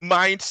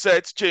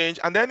mindset change.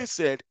 And then he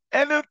said,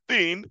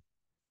 anything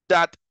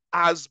that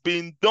has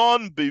been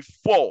done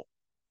before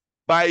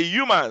by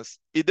humans,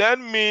 it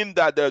then means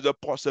that there's a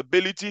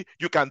possibility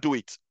you can do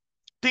it.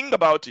 Think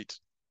about it.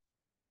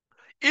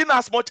 In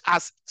as much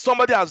as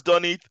somebody has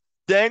done it,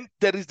 then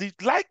there is the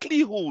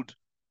likelihood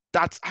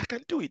that I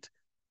can do it.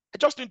 I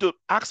just need to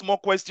ask more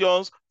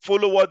questions,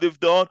 follow what they've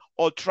done,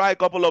 or try a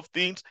couple of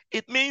things.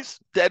 It means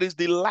there is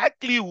the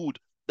likelihood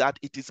that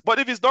it is. But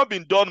if it's not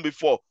been done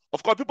before,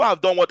 of course, people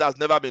have done what has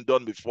never been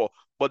done before.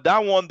 But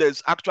that one,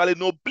 there's actually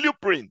no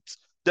blueprint.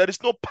 There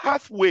is no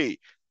pathway.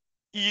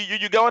 You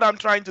get what I'm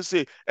trying to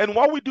say? And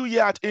what we do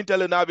here at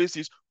Intel Analysts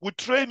is we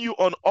train you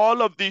on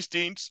all of these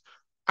things,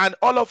 and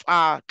all of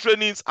our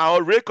trainings are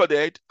all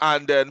recorded,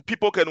 and then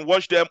people can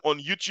watch them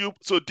on YouTube.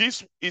 So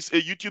this is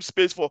a YouTube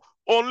space for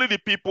only the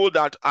people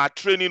that are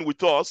training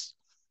with us.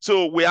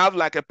 So we have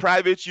like a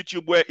private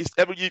YouTube where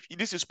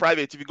this is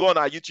private. If you go on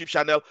our YouTube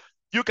channel,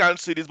 you can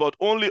see this, but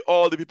only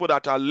all the people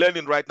that are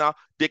learning right now,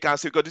 they can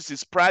see, because this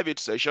is private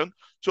session.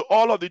 So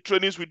all of the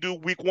trainings we do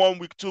week 1,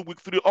 week 2, week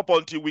 3, up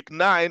until week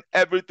 9,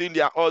 everything,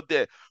 they are all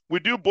there. We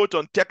do both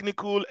on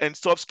technical and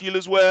soft skill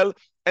as well.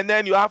 And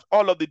then you have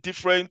all of the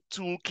different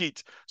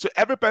toolkits. So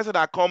every person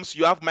that comes,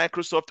 you have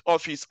Microsoft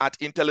Office at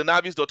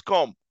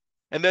intelanavis.com.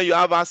 And then you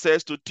have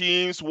access to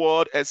Teams,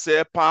 Word,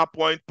 Excel,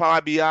 PowerPoint,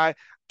 Power BI,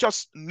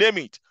 just name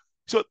it.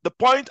 So the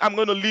point I'm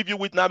going to leave you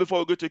with now before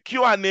we go to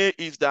Q&A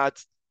is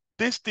that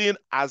this thing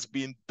has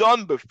been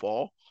done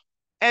before,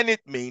 and it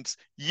means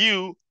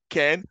you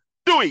can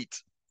do it.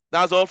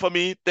 That's all for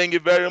me. Thank you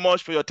very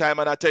much for your time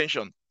and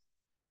attention.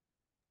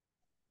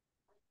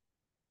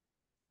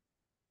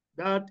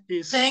 That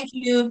is Thank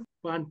you.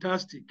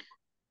 fantastic.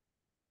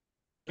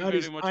 Thank That you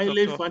is very much,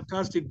 highly Doctor.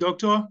 fantastic,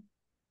 Doctor.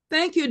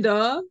 Thank you,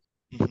 Doug.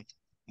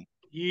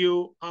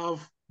 You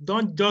have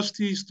done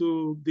justice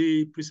to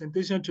the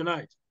presentation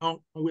tonight, and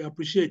we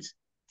appreciate.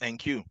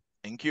 Thank you.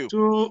 Thank you.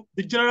 To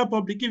the general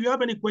public, if you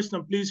have any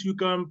question, please, you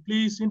can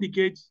please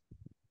indicate.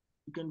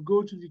 You can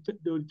go to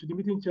the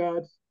meeting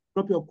chat,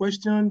 drop your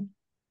question,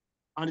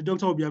 and the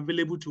doctor will be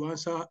available to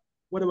answer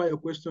whatever your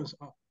questions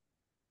are.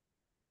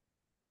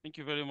 Thank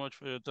you very much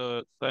for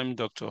your time,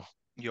 Doctor.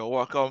 You're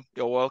welcome.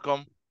 You're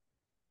welcome.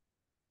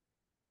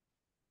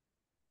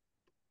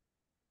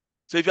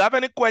 So if you have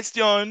any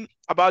question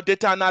about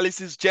data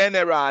analysis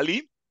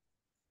generally,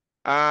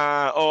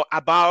 or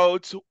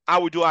about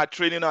how we do our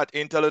training at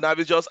Intel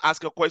Analysts, just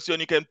ask a question.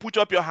 You can put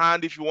up your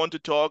hand if you want to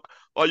talk,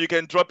 or you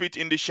can drop it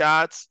in the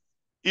chats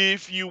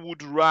if you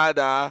would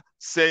rather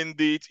send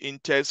it in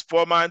text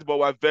format, but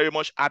we're very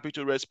much happy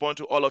to respond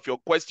to all of your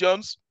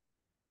questions.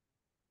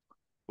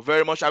 We're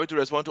very much happy to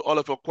respond to all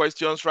of your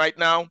questions right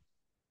now.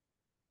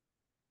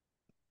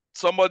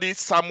 Somebody,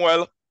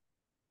 Samuel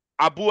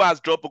Abu, has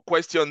dropped a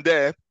question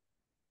there.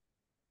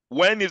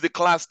 When is the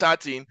class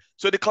starting?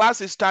 So the class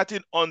is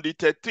starting on the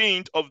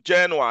 13th of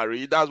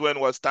January. That's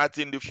when we're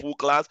starting the full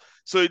class.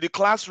 So the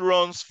class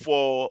runs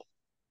for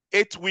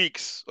 8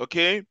 weeks,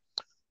 okay?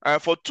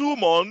 For 2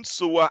 months,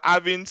 so we're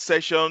having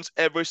sessions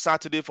every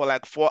Saturday for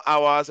like 4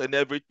 hours and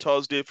every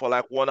Thursday for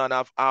like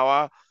 1.5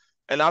 hours.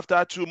 And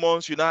after 2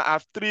 months, you now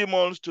have 3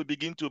 months to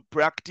begin to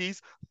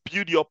practice,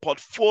 build your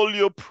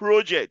portfolio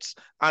projects,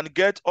 and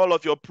get all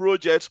of your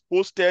projects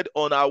posted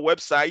on our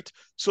website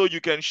so you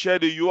can share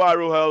the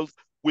URLs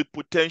with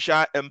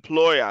potential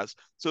employers.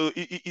 So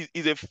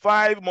it's a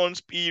 5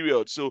 months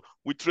period. So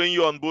we train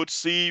you on both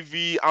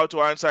CV, how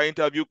to answer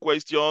interview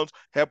questions,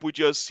 help with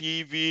your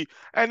CV,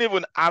 and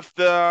even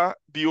after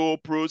the whole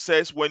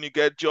process, when you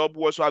get job,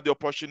 we also have the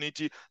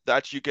opportunity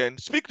that you can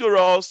speak to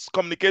us,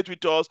 communicate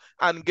with us,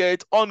 and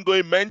get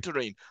ongoing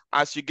mentoring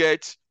as you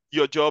get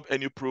your job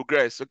and you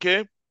progress,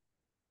 okay?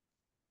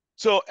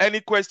 So any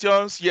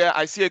questions? Yeah,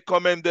 I see a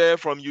comment there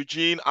from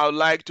Eugene. I would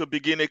like to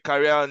begin a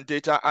career in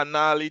data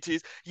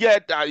analytics.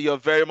 Yeah, you're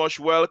very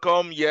much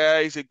welcome. Yeah,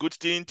 it's a good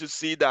thing to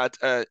see that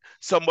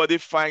somebody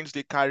finds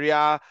the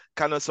career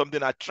kind of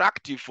something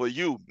attractive for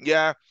you.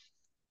 Yeah.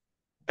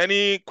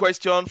 Any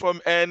question from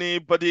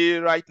anybody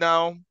right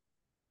now?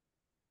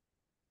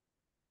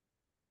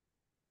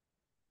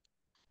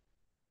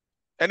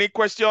 Any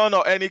question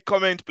or any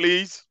comment,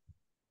 please?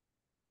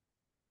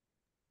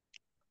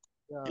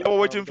 Yeah, we're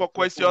waiting for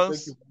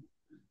questions.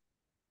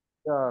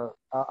 Yeah,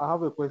 I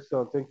have a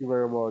question. Thank you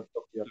very much,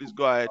 Dr. Please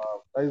go ahead.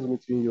 Nice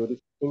meeting you. This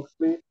is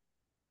Kingsley.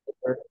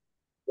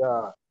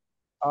 Yeah.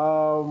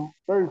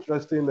 Very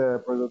interesting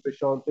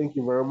presentation. Thank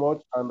you very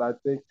much. And I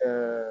think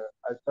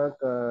I thank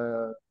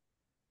Oga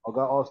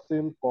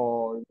Austin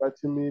for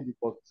inviting me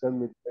because he sent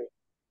me the link.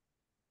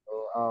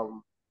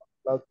 So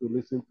glad to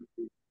listen to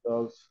you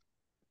because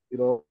we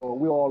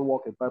all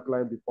work in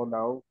pipeline before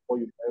now, before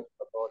you left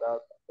and all that.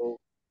 So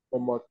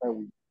spend more time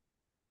with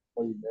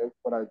before you left,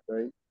 when I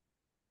joined.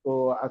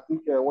 So I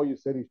think what you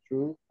said is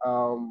true.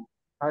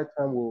 High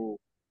time will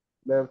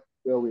left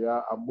where we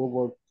are and move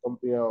on to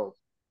something else.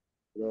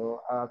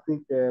 I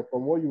think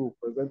from what you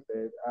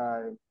presented,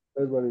 I'm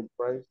very, very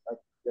impressed. I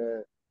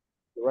think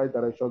the right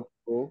direction to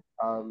go,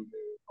 and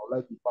I would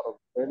like to be part of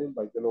the training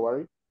by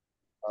January.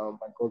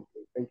 By God's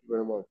grace. Thank you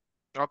very much.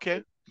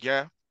 Okay.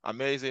 Yeah.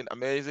 Amazing.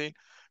 Amazing.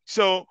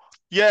 So,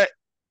 yeah.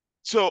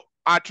 So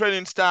our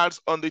training starts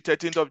on the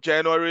 13th of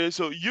January.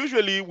 So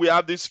usually we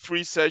have this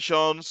free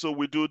session. So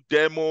we do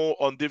demo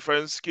on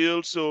different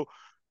skills. So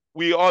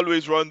we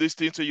always run this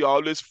thing. So you're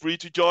always free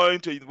to join,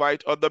 to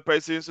invite other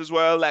persons as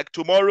well. Like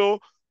tomorrow,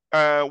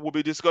 we'll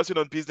be discussing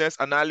on business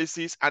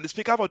analysis. And the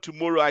speaker for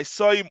tomorrow, I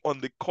saw him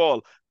on the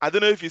call. I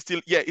don't know if he's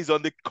still, yeah, he's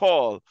on the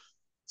call.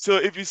 So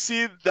if you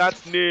see that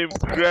name,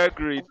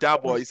 Gregory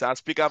Dabo is our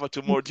speaker for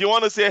tomorrow. Do you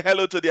want to say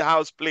hello to the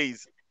house,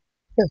 please?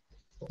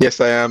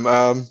 Yes, I am.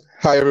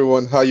 Hi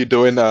everyone. How you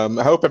doing? I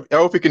hope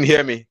you can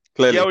hear me Yeah,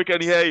 clearly. we can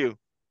hear you.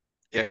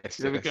 Yes,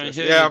 Yeah, we yes, can yes.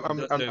 hear Yeah,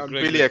 you, I'm really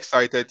Gregory.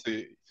 excited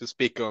to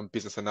speak on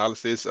business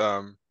analysis.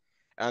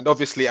 And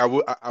obviously I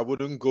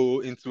wouldn't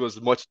go into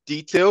as much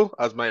detail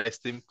as my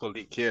esteemed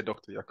colleague here,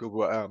 Dr.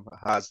 Yakubu,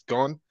 has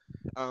gone.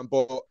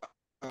 But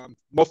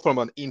more from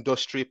an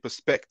industry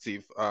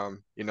perspective, I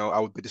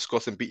would be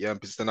discussing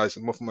business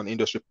analysis more from an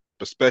industry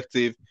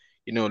perspective,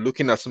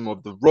 looking at some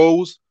of the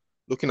roles,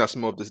 looking at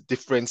some of the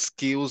different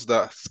skill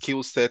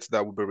sets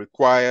that would be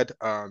required,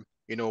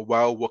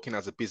 while working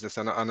as a business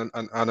an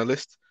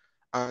analyst,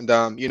 and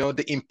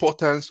the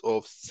importance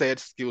of said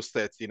skill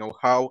sets,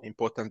 how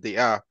important they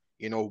are,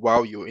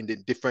 while you're in the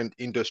different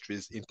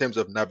industries in terms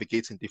of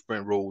navigating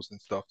different roles and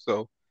stuff.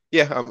 So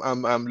yeah,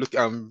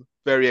 I'm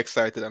very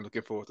excited and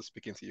looking forward to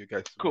speaking to you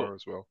guys Cool. tomorrow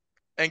as well.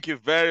 Thank you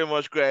very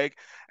much, Greg.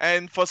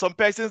 And for some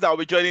persons that will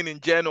be joining in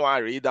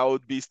January, that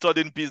would be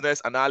studying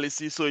business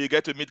analysis. So you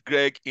get to meet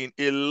Greg in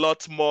a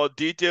lot more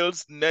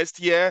details next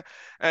year.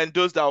 And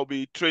those that will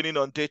be training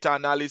on data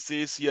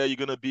analysis, yeah, you're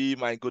going to be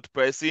my good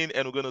person.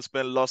 And we're going to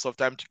spend lots of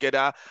time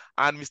together.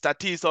 And Mr.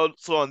 T is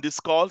also on this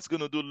call. He's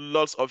going to do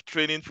lots of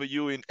training for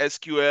you in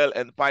SQL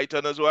and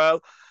Python as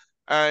well.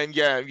 And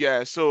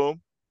yeah. So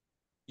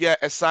yeah,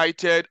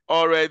 excited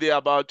already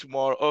about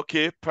tomorrow.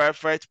 Okay,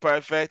 perfect.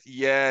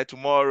 Yeah,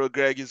 tomorrow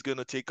Greg is going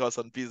to take us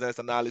on business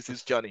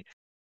analysis journey.